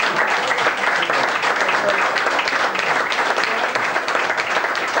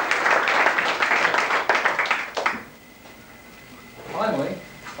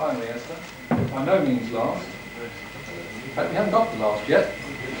 Finally, Esther, by no means last. In fact, we haven't got the last yet.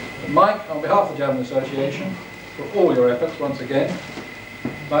 Mike, on behalf of the Javelin Association, for all your efforts once again,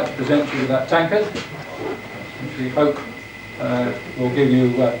 I'd like to present you with that tankard, which we hope will give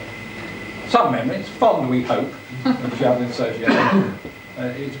you some memories, fond we hope, of the Javelin Association.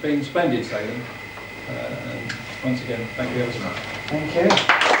 It's been splendid sailing, and once again, thank you ever so much. Thank you.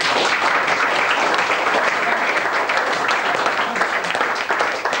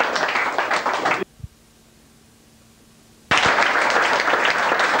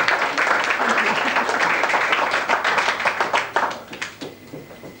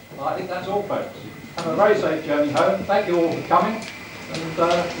 Have a very safe journey home. Thank you all for coming, and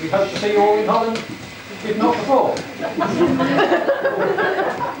we hope to see you all in Holland, if not before.